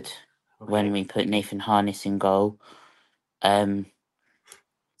Bradford, when we put Nathan Harness in goal.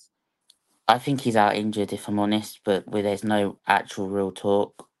 I think he's out injured, if I'm honest, but there's no actual real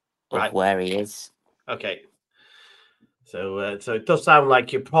talk of where he is. Okay. So it does sound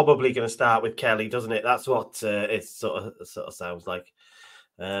like you're probably going to start with Kelly, doesn't it? That's what it sort of sounds like.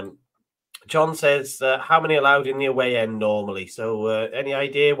 John says, how many allowed in the away end normally? So any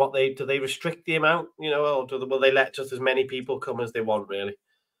idea what do they restrict the amount, or will they let just as many people come as they want, really?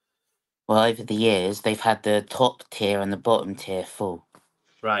 Well, over the years, they've had the top tier and the bottom tier full.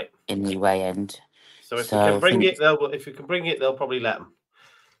 Right. In the away end. So if we can bring it, they'll probably let them.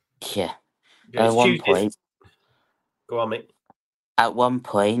 Yeah. At one point. Go on, mate. At one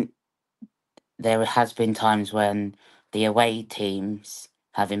point, there has been times when the away teams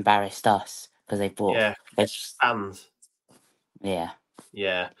have embarrassed us because they bought fans. Yeah.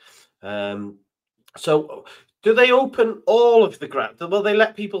 Yeah. So do they open all of the ground? Will they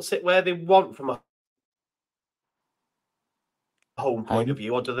let people sit where they want from a home point of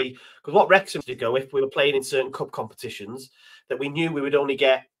view, or do they? Because what Wrexham did go, if we were playing in certain cup competitions that we knew we would only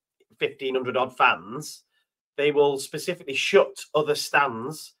get 1,500 odd fans, they will specifically shut other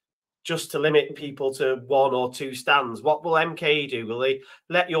stands just to limit people to 1 or 2 stands. What will MK do? Will they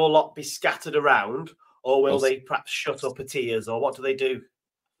let your lot be scattered around, or will they perhaps shut upper tiers, or what do they do?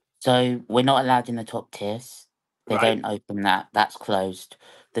 So we're not allowed in the top tiers. They don't open that. That's closed.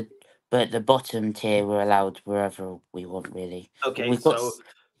 But the bottom tier we're allowed wherever we want, really. Okay, so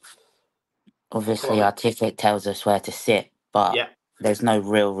obviously our ticket tells us where to sit, but there's no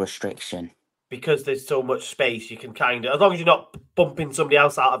real restriction. Because there's so much space, you can kind of, as long as you're not bumping somebody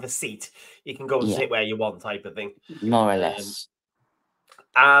else out of a seat, you can go and sit where you want, type of thing. More or less.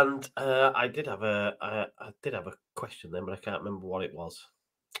 And I did have a question then, but I can't remember what it was.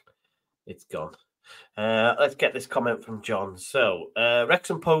 It's gone. Let's get this comment from John. So,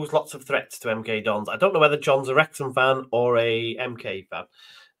 Wrexham pose lots of threats to MK Dons. I don't know whether John's a Wrexham fan or a MK fan.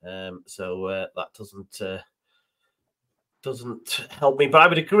 So that doesn't help me, but I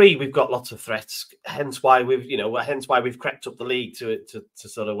would agree we've got lots of threats. Hence why we've crept up the league to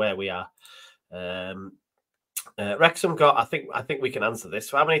sort of where we are. Wrexham got, I think we can answer this.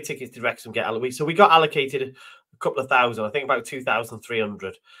 So how many tickets did Wrexham get? So we got allocated a couple of thousand, I think about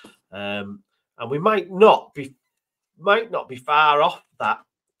 2,300. And we might not be far off that,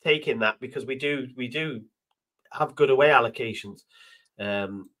 taking that, because we do have good away allocations.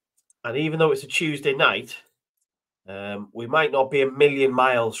 And even though it's a Tuesday night, we might not be a million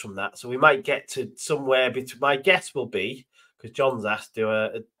miles from that. So we might get to somewhere between, my guess will be, because John's asked,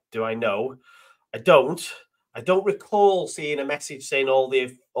 do I know? I don't recall seeing a message saying all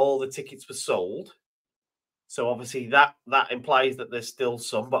the tickets were sold. So obviously that implies that there's still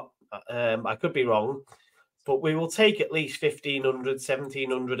some, but I could be wrong. But we will take at least 1,500,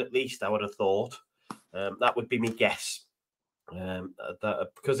 1,700 at least, I would have thought. That would be my guess.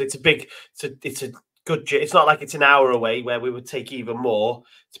 Because it's a good. It's not like it's an hour away where we would take even more.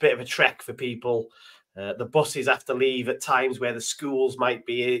 It's a bit of a trek for people. The buses have to leave at times where the schools might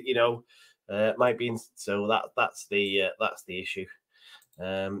be, might be. So that's the issue.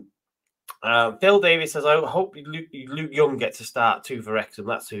 Phil Davis says, I hope Luke Young gets a start too for Wrexham.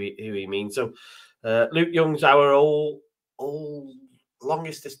 That's who he means. So Luke Young's our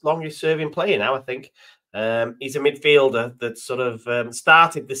longest serving player now, I think. He's a midfielder that sort of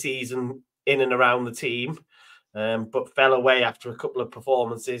started the season in and around the team, but fell away after a couple of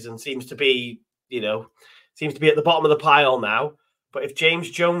performances and seems to be at the bottom of the pile now. But if James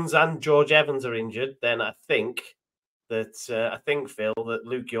Jones and George Evans are injured, then I think Phil, that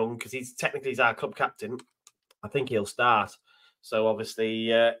Luke Young, because he's our club captain, I think he'll start. So obviously,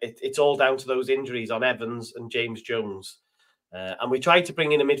 it's all down to those injuries on Evans and James Jones. And we tried to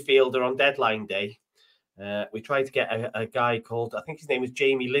bring in a midfielder on deadline day. We tried to get a guy called, I think his name is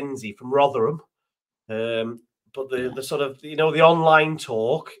Jamie Lindsay from Rotherham. But the sort of, the online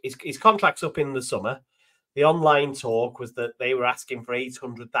talk, his contract's up in the summer. The online talk was that they were asking for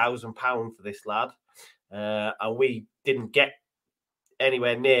 £800,000 for this lad. And we didn't get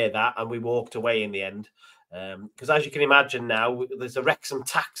anywhere near that, and we walked away in the end. Because as you can imagine now, there's a Wrexham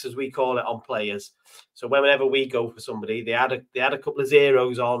tax, as we call it, on players. So whenever we go for somebody, they add a couple of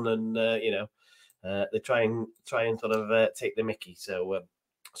zeros on, and they try and sort of take the mickey. So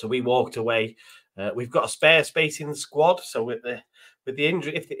we walked away. We've got a spare space in the squad. So with the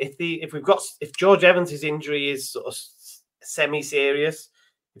injury, if George Evans' injury is sort of semi-serious,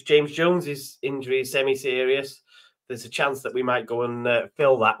 if James Jones's injury is semi-serious, there's a chance that we might go and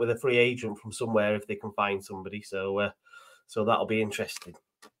fill that with a free agent from somewhere if they can find somebody. So that'll be interesting.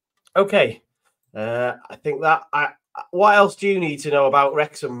 Okay, I think that. What else do you need to know about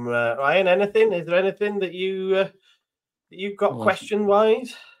Wrexham, Ryan? Anything? Is there anything that you've got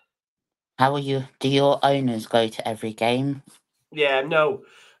question-wise? How are you? Do your owners go to every game? Yeah, no.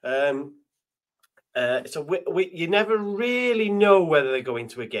 So you never really know whether they're going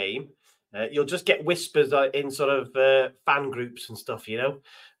to a game. You'll just get whispers in sort of fan groups and stuff, so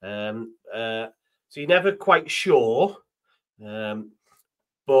you're never quite sure.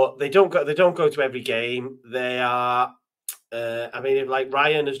 But they don't go to every game. They are. Like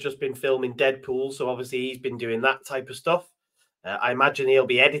Ryan has just been filming Deadpool, so obviously he's been doing that type of stuff. I imagine he'll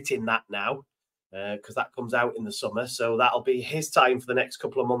be editing that now because that comes out in the summer. So that'll be his time for the next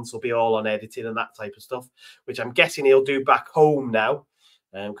couple of months. Will be all on editing and that type of stuff, which I'm guessing he'll do back home now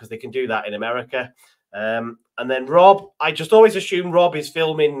because they can do that in America. And then Rob, I just always assume Rob is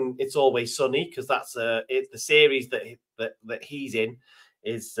filming It's Always Sunny because that's the series that he's in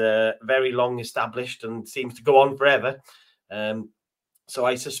is very long established and seems to go on forever. So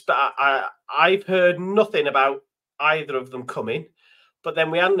I suspect I've heard nothing about either of them coming, but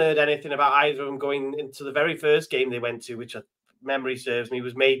then we hadn't heard anything about either of them going into the very first game they went to, which memory serves me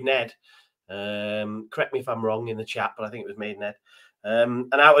was Maidenhead. Correct me if I'm wrong in the chat, but I think it was Maidenhead.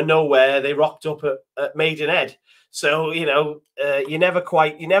 And out of nowhere, they rocked up at Maidenhead. So, you're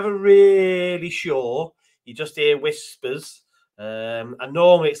never really sure. You just hear whispers. And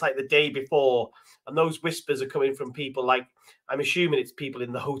normally it's like the day before. And those whispers are coming from people like, I'm assuming it's people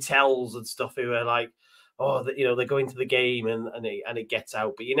in the hotels and stuff who are like, oh, they're going to the game and it gets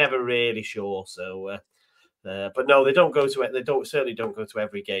out, but you're never really sure. So, but no, they don't go to it. They certainly don't go to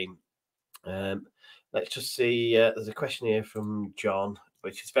every game. Let's just see. There's a question here from John,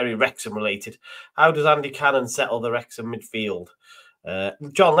 which is very Wrexham related. How does Andy Cannon settle the Wrexham midfield?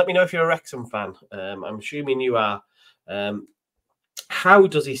 John, let me know if you're a Wrexham fan. I'm assuming you are. How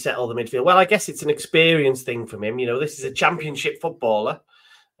does he settle the midfield? Well, I guess it's an experience thing from him. This is a championship footballer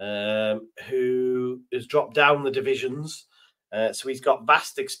who has dropped down the divisions. So he's got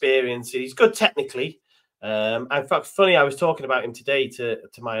vast experience. He's good technically. In fact, funny, I was talking about him today to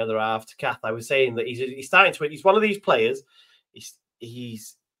my other half, to Kath. I was saying that he's starting to. He's one of these players.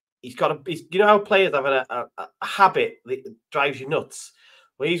 He's got how players have a habit that drives you nuts.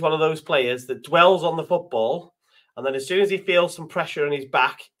 Well, he's one of those players that dwells on the football, and then as soon as he feels some pressure on his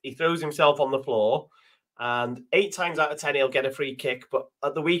back, he throws himself on the floor. And 8 times out of 10, he'll get a free kick. But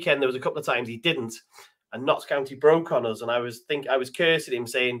at the weekend, there was a couple of times he didn't, and Notts County broke on us. And I was cursing him,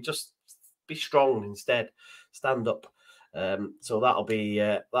 saying, "Just be strong instead, stand up." So that'll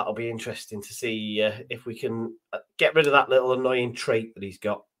be interesting to see if we can get rid of that little annoying trait that he's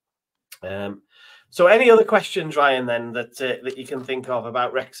got. So any other questions, Ryan, then that you can think of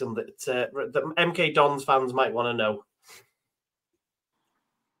about Wrexham that MK Dons fans might want to know?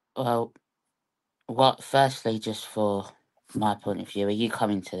 Well, firstly, just for my point of view, are you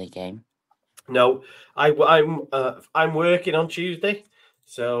coming to the game? No, I'm working on Tuesday,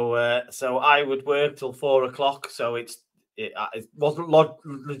 so I would work till 4 o'clock. So it wasn't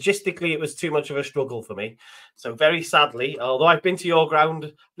logistically, it was too much of a struggle for me. So very sadly, although I've been to your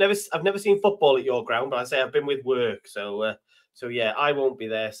ground, I've never seen football at your ground, but I say I've been with work. So yeah, I won't be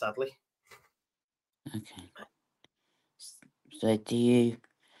there, sadly. Okay. So do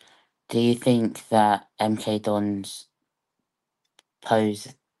you think that MK Dons pose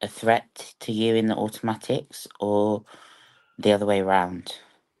a threat to you in the automatics, or the other way around?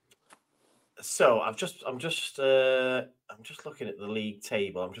 So I'm just looking at the league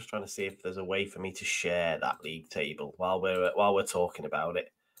table. I'm just trying to see if there's a way for me to share that league table while we're talking about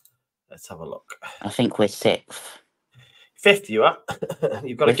it. Let's have a look. I think we're 6th. 5th, you are.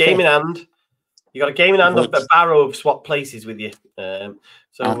 You've got a game in hand. You got a game in hand of Barrow have swapped places with you. Barrow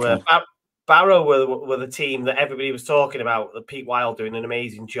were the team that everybody was talking about. Pete Wild doing an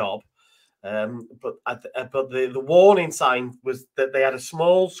amazing job. But the warning sign was that they had a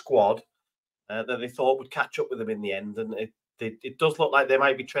small squad that they thought would catch up with them in the end, and it does look like they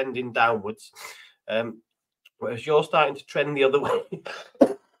might be trending downwards. Whereas you're starting to trend the other way.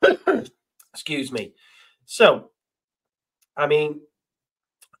 Excuse me. So, I mean,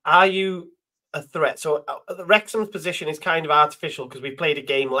 are you a threat? So the Wrexham's position is kind of artificial because we've played a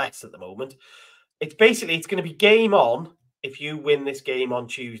game less at the moment. It's going to be game on if you win this game on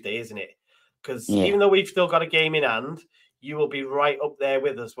Tuesday, isn't it? Because even though we've still got a game in hand, you will be right up there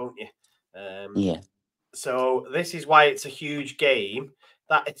with us, won't you? So this is why it's a huge game.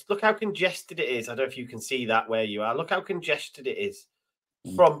 Look how congested it is. I don't know if you can see that where you are. Look how congested it is.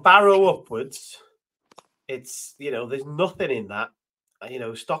 From Barrow upwards, it's, there's nothing in that.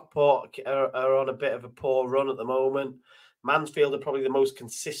 Stockport are on a bit of a poor run at the moment. Mansfield are probably the most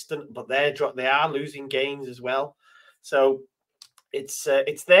consistent, but they are losing games as well. So it's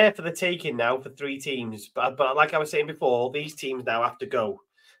there for the taking now for 3 teams. But like I was saying before, these teams now have to go.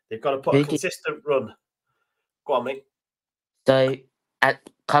 They've got to put a consistent run. Go on, mate. So,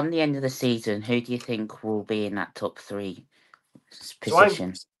 come the end of the season, who do you think will be in that top 3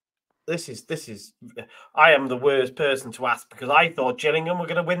 position? I am the worst person to ask because I thought Gillingham were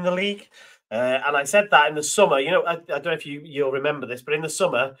going to win the league. And I said that in the summer. I don't know if you'll remember this, but in the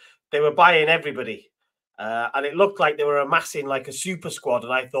summer, they were buying everybody. And it looked like they were amassing like a super squad.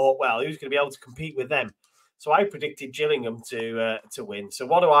 And I thought, well, who's going to be able to compete with them? So I predicted Gillingham to win. So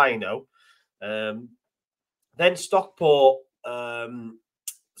what do I know? Then Stockport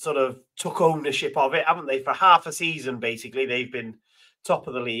sort of took ownership of it, haven't they? For half a season, basically, they've been top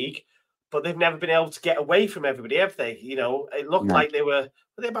of the league, but they've never been able to get away from everybody, have they? It looked like they were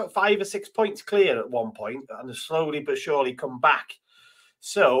about 5 or 6 points clear at one point, and have slowly but surely come back.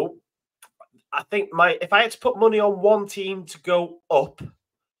 So I think if I had to put money on one team to go up,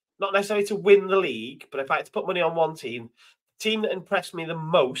 not necessarily to win the league, but if I had to put money on one team, the team that impressed me the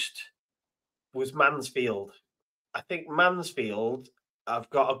most was Mansfield. I think Mansfield have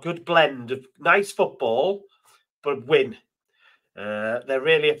got a good blend of nice football, but win. They're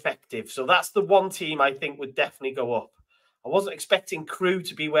really effective. So that's the one team I think would definitely go up. I wasn't expecting Crewe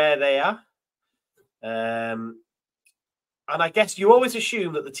to be where they are. And I guess you always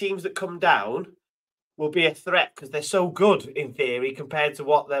assume that the teams that come down will be a threat because they're so good in theory compared to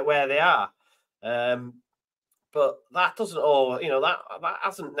where they are. But that doesn't all, that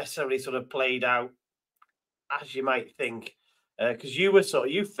hasn't necessarily sort of played out as you might think. Because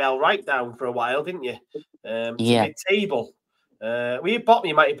you fell right down for a while, didn't you? To mid-table.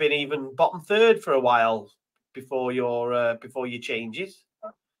 You might have been even bottom 3rd for a while before your changes.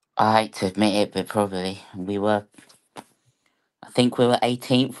 I hate to admit it, but probably we were. I think we were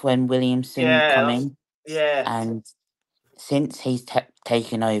 18th when Williamson come in. Yeah. And since he's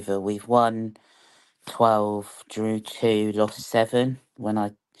taken over, we've won 12, drew 2, lost 7.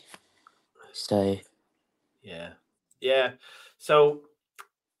 Yeah. So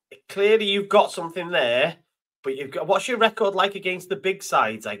clearly you've got something there, but what's your record like against the big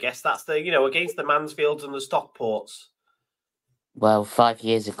sides? I guess that's against the Mansfields and the Stockports. Well, 5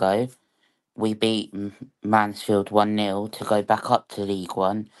 years ago, we beat Mansfield 1-0 to go back up to League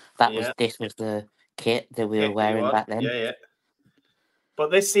One. This was the kit that we were wearing back then. Yeah.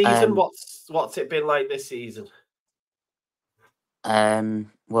 But this season, what's it been like this season?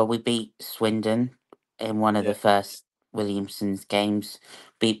 Well, we beat Swindon in one of the first Williamson's games.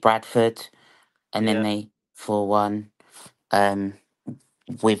 Beat Bradford, and then they 4-1.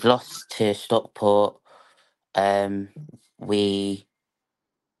 We've lost to Stockport. We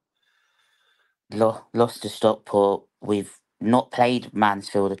lost to Stockport. We've not played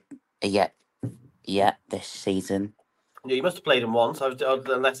Mansfield yet this season. Yeah, you must have played them once,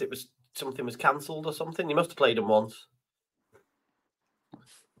 unless something was cancelled or something. You must have played them once.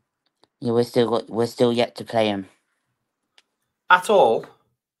 Yeah, we're still yet to play him. At all?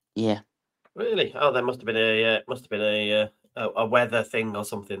 Yeah. Really? Oh, there must have been a weather thing or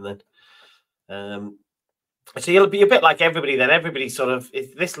something then. So you'll be a bit like everybody then. Everybody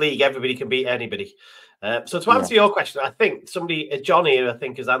this league, everybody can beat anybody. So to answer your question, I think John here, I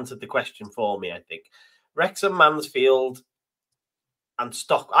think, has answered the question for me. I think Wrexham, Mansfield, and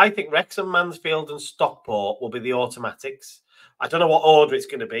I think Wrexham, Mansfield, and Stockport will be the automatics. I don't know what order it's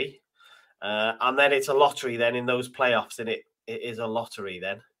going to be. and then it's a lottery. Then in those playoffs, and it is a lottery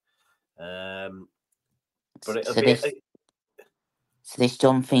then. But it'll be. So this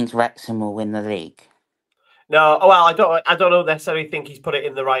John thinks Wrexham will win the league. No, well, I don't necessarily think he's put it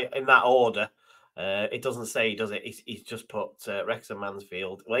in that order. It doesn't say, does it? He's just put Wrexham,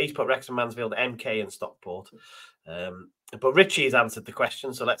 Mansfield. Well, he's put Wrexham, Mansfield, MK, and Stockport. But Richie's answered the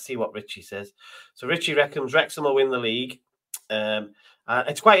question, so let's see what Richie says. So Richie reckons Wrexham will win the league.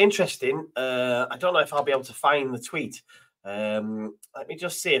 It's quite interesting. I don't know if I'll be able to find the tweet. Let me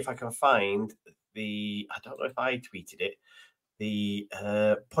just see if I can find the. I don't know if I tweeted it. The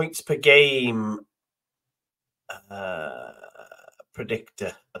points per game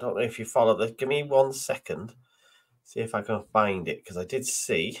predictor. I don't know if you follow this. Give me 1 second. See if I can find it, because I did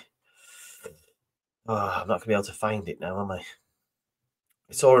see. Oh, I'm not going to be able to find it now, am I?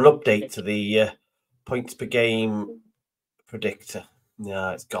 I saw an update to the points per game predictor. No,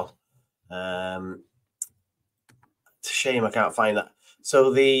 it's gone. It's a shame I can't find that.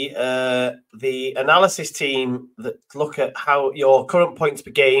 So the analysis team that look at how your current points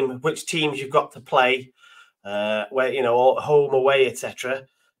per game, which teams you've got to play, where home, away, etc.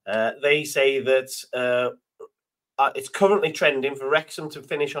 They say that it's currently trending for Wrexham to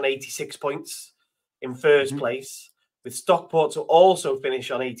finish on 86 points in first place, with Stockport to also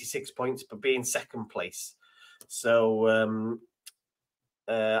finish on 86 points but be in second place. So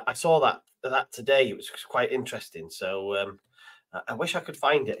I saw that today. It was quite interesting. So I wish I could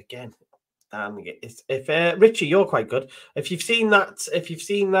find it again. If Richie, you're quite good. If you've seen that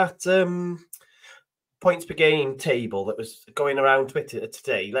points per game table that was going around Twitter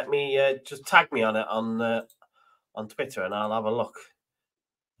today, let me just tag me on it on Twitter, and I'll have a look.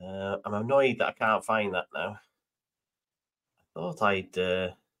 I'm annoyed that I can't find that now. I thought I'd.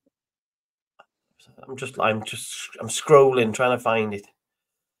 I'm scrolling trying to find it,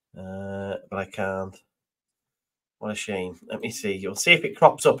 but I can't. What a shame. Let me see. You'll see if it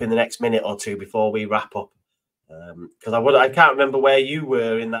crops up in the next minute or two before we wrap up. Because I can't remember where you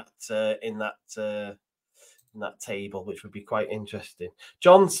were in that table, which would be quite interesting.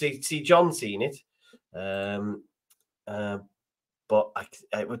 John seen it, but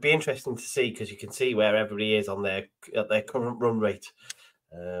it would be interesting to see, because you can see where everybody is on their current run rate,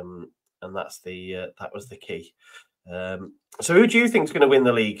 and that was the key. So who do you think is going to win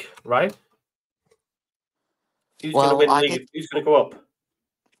the league, right? Who's going to win the league? Who's going to go up?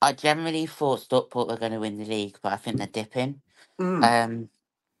 I generally thought Stockport were going to win the league, but I think they're dipping.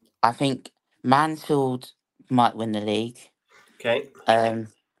 I think Mansfield might win the league. Okay.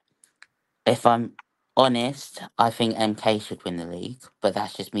 If I'm honest, I think MK should win the league, but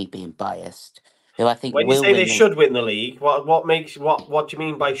that's just me being biased. Who I think when you say they should win the league, what do you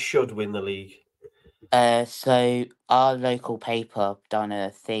mean by should win the league? So our local paper done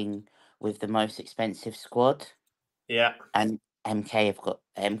a thing with the most expensive squad. Yeah. And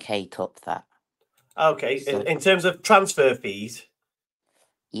MK topped that. Okay. So, in terms of transfer fees.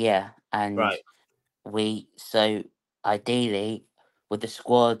 Yeah, and right. So ideally, with the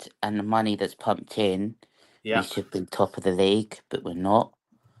squad and the money that's pumped in, we should be top of the league, but we're not.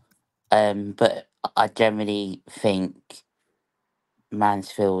 But I generally think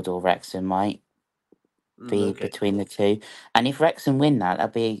Mansfield or Wrexham might be between the two. And if Wrexham win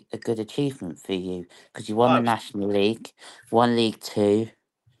that'd be a good achievement for you, because you won the National League, won League Two.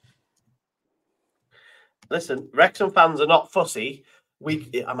 Listen, Wrexham fans are not fussy.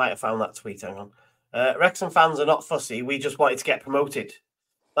 I might have found that tweet. Hang on. Wrexham fans are not fussy. We just wanted to get promoted.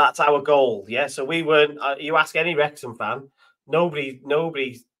 That's our goal. Yeah. So we weren't. You ask any Wrexham fan, nobody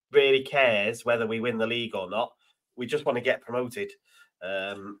really cares whether we win the league or not. We just want to get promoted.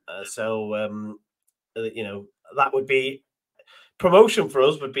 So that would be promotion for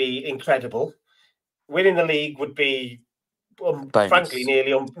us. Would be incredible. Winning the league would be, frankly,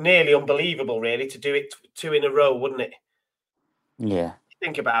 nearly unbelievable. Really, to do it two in a row, wouldn't it? Yeah.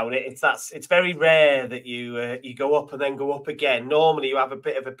 Think about it. It's very rare that you go up and then go up again. Normally, you have a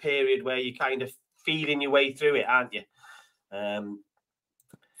bit of a period where you're kind of feeling your way through it, aren't you?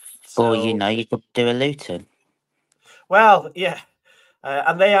 Or you could do a Luton. Well, yeah,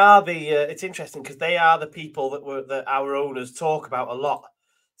 and they are it's interesting because they are the people that our owners talk about a lot,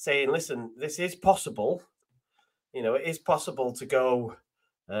 saying, "Listen, this is possible. It is possible to go."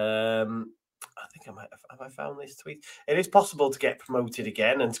 I think I might have I found this tweet. It is possible to get promoted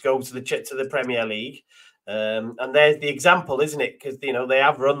again and to go to the Premier League, and there's the example, isn't it? Because they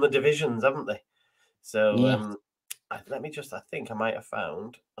have run the divisions, haven't they? So let me just. I think I might have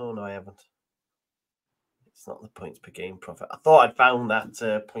found. Oh no, I haven't. It's not the points per game profit. I thought I'd found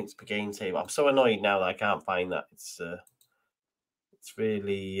that points per game table. I'm so annoyed now that I can't find that. It's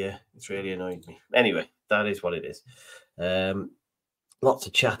really annoyed me. Anyway, that is what it is. Lots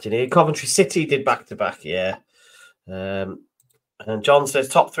of chatting here. Coventry City did back-to-back, yeah. And John says,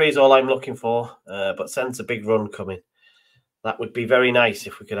 top 3 is all I'm looking for, but sense a big run coming. That would be very nice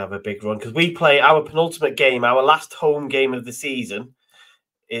if we could have a big run, because we play our penultimate game, our last home game of the season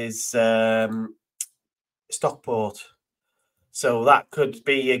is Stockport. So that could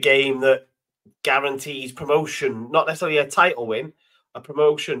be a game that guarantees promotion, not necessarily a title win, a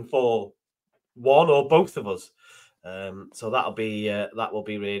promotion for one or both of us. So that will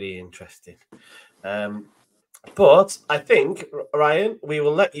be really interesting. But I think, Ryan, we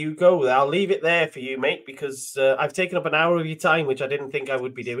will let you go. I'll leave it there for you, mate, because I've taken up an hour of your time, which I didn't think I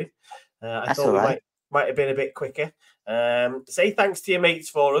would be doing. I thought we might have been a bit quicker. Say thanks to your mates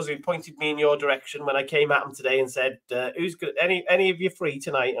for us who pointed me in your direction when I came at them today and said, "Who's good? Any of you free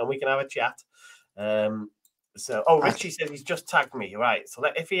tonight, and we can have a chat." Richie said he's just tagged me. Right. So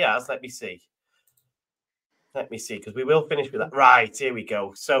if he has, let me see. Let me see, because we will finish with that. Right, here we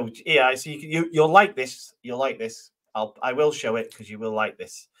go. So yeah, so you'll like this. You'll like this. I will show it because you will like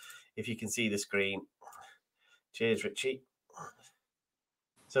this if you can see the screen. Cheers, Richie.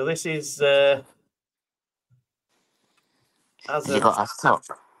 So this is Has it got us top?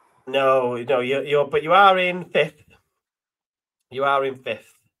 No, but you are in 5th. You are in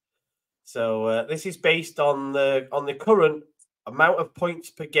 5th. So this is based on the current amount of points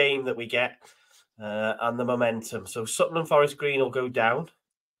per game that we get. And the momentum. So Sutton and Forest Green will go down.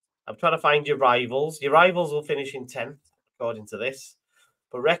 I'm trying to find your rivals. Your rivals will finish in 10th, according to this.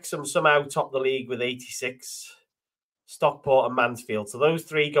 But Wrexham somehow top the league with 86. Stockport and Mansfield. So those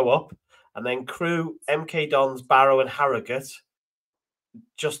 3 go up. And then Crewe, MK Dons, Barrow and Harrogate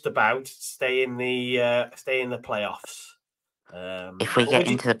just about stay in the playoffs. If we get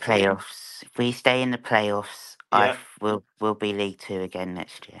into the playoffs, if we stay in the playoffs, we'll be League 2 again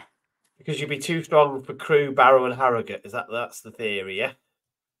next year. Because you'd be too strong for Crewe, Barrow and Harrogate. That's the theory, yeah?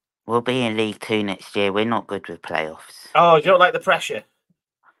 We'll be in League 2 next year. We're not good with playoffs. Oh, you don't like the pressure?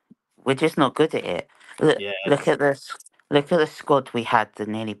 We're just not good at it. Look at the squad we had that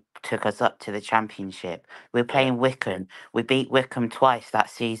nearly took us up to the Championship. We're playing Wycombe. We beat Wycombe twice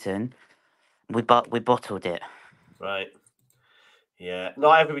that season. We bottled it. Right. Yeah.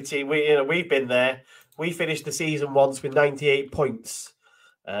 Not every team. We've been there. We finished the season once with 98 points.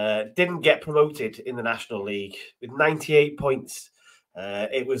 Didn't get promoted in the National League with 98 points.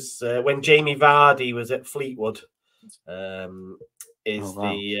 It was when Jamie Vardy was at Fleetwood. Was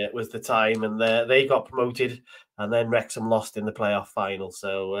the time, and they got promoted, and then Wrexham lost in the playoff final.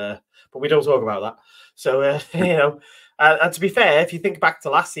 So, but we don't talk about that. So, and to be fair, if you think back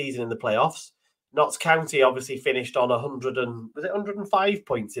to last season in the playoffs, Notts County obviously finished on 105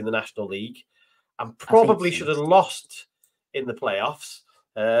 points in the National League, and probably should have lost in the playoffs.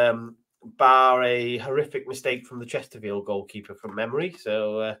 Bar a horrific mistake from the Chesterfield goalkeeper from memory.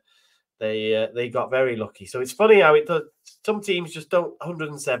 So they got very lucky. So it's funny how it does. Some teams just don't.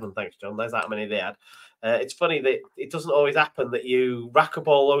 107. Thanks, John. There's that many they had. It's funny that it doesn't always happen that you rack up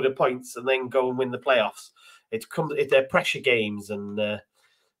a load of points and then go and win the playoffs. They're pressure games, and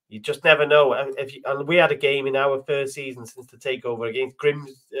you just never know. And we had a game in our first season since the takeover against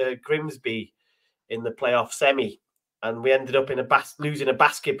Grimsby in the playoff semi. And we ended up in losing a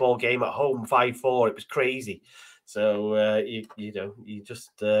basketball game at home 5-4. It was crazy. So you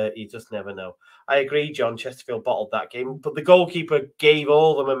just never know. I agree, John. Chesterfield bottled that game, but the goalkeeper gave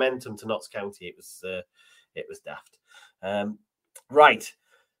all the momentum to Notts County. It was daft. Right,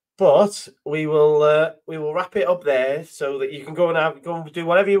 but we will wrap it up there so that you can go and do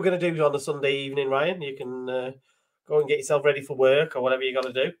whatever you're going to do on a Sunday evening, Ryan. You can go and get yourself ready for work or whatever you got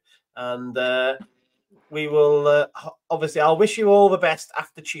to do, and. We will obviously. I'll wish you all the best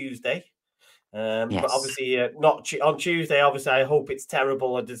after Tuesday, yes. But obviously not on Tuesday. Obviously, I hope it's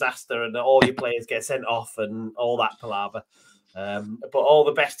terrible, a disaster, and all your players get sent off and all that palaver. But all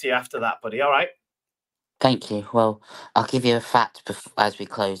the best to you after that, buddy. All right. Thank you. Well, I'll give you a fact as we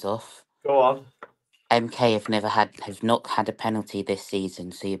close off. Go on. MK have not had a penalty this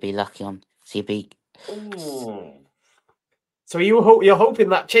season, so you'll be lucky on. So you'll be. Ooh. So you're hoping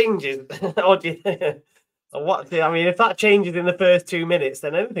that changes, or do you? I mean, if that changes in the first 2 minutes,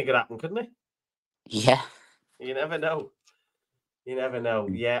 then anything could happen, couldn't it? Yeah. You never know.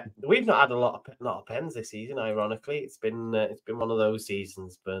 Yeah, we've not had a lot of pens this season. Ironically, it's been one of those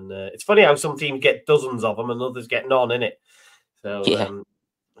seasons. But it's funny how some teams get dozens of them and others get none, innit? So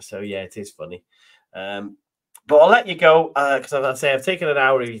yeah, it is funny. But I'll let you go because, as I say, I've taken an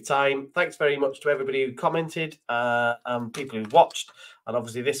hour of your time. Thanks very much to everybody who commented and people who watched. And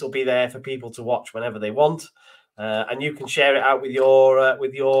obviously, this will be there for people to watch whenever they want. and you can share it out with your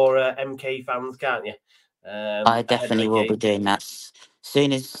MK fans, can't you? I definitely will be doing that.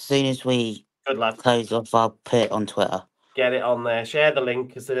 Soon as we close off, I'll put it on Twitter. Get it on there. Share the link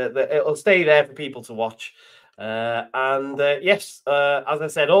because it'll stay there for people to watch. And yes, as I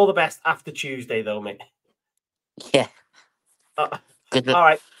said, all the best after Tuesday, though, mate. Yeah. Good luck. All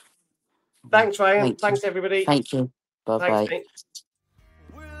right. Thanks, Ryan. Thanks, everybody. Thank you. Bye-bye. Thanks, mate.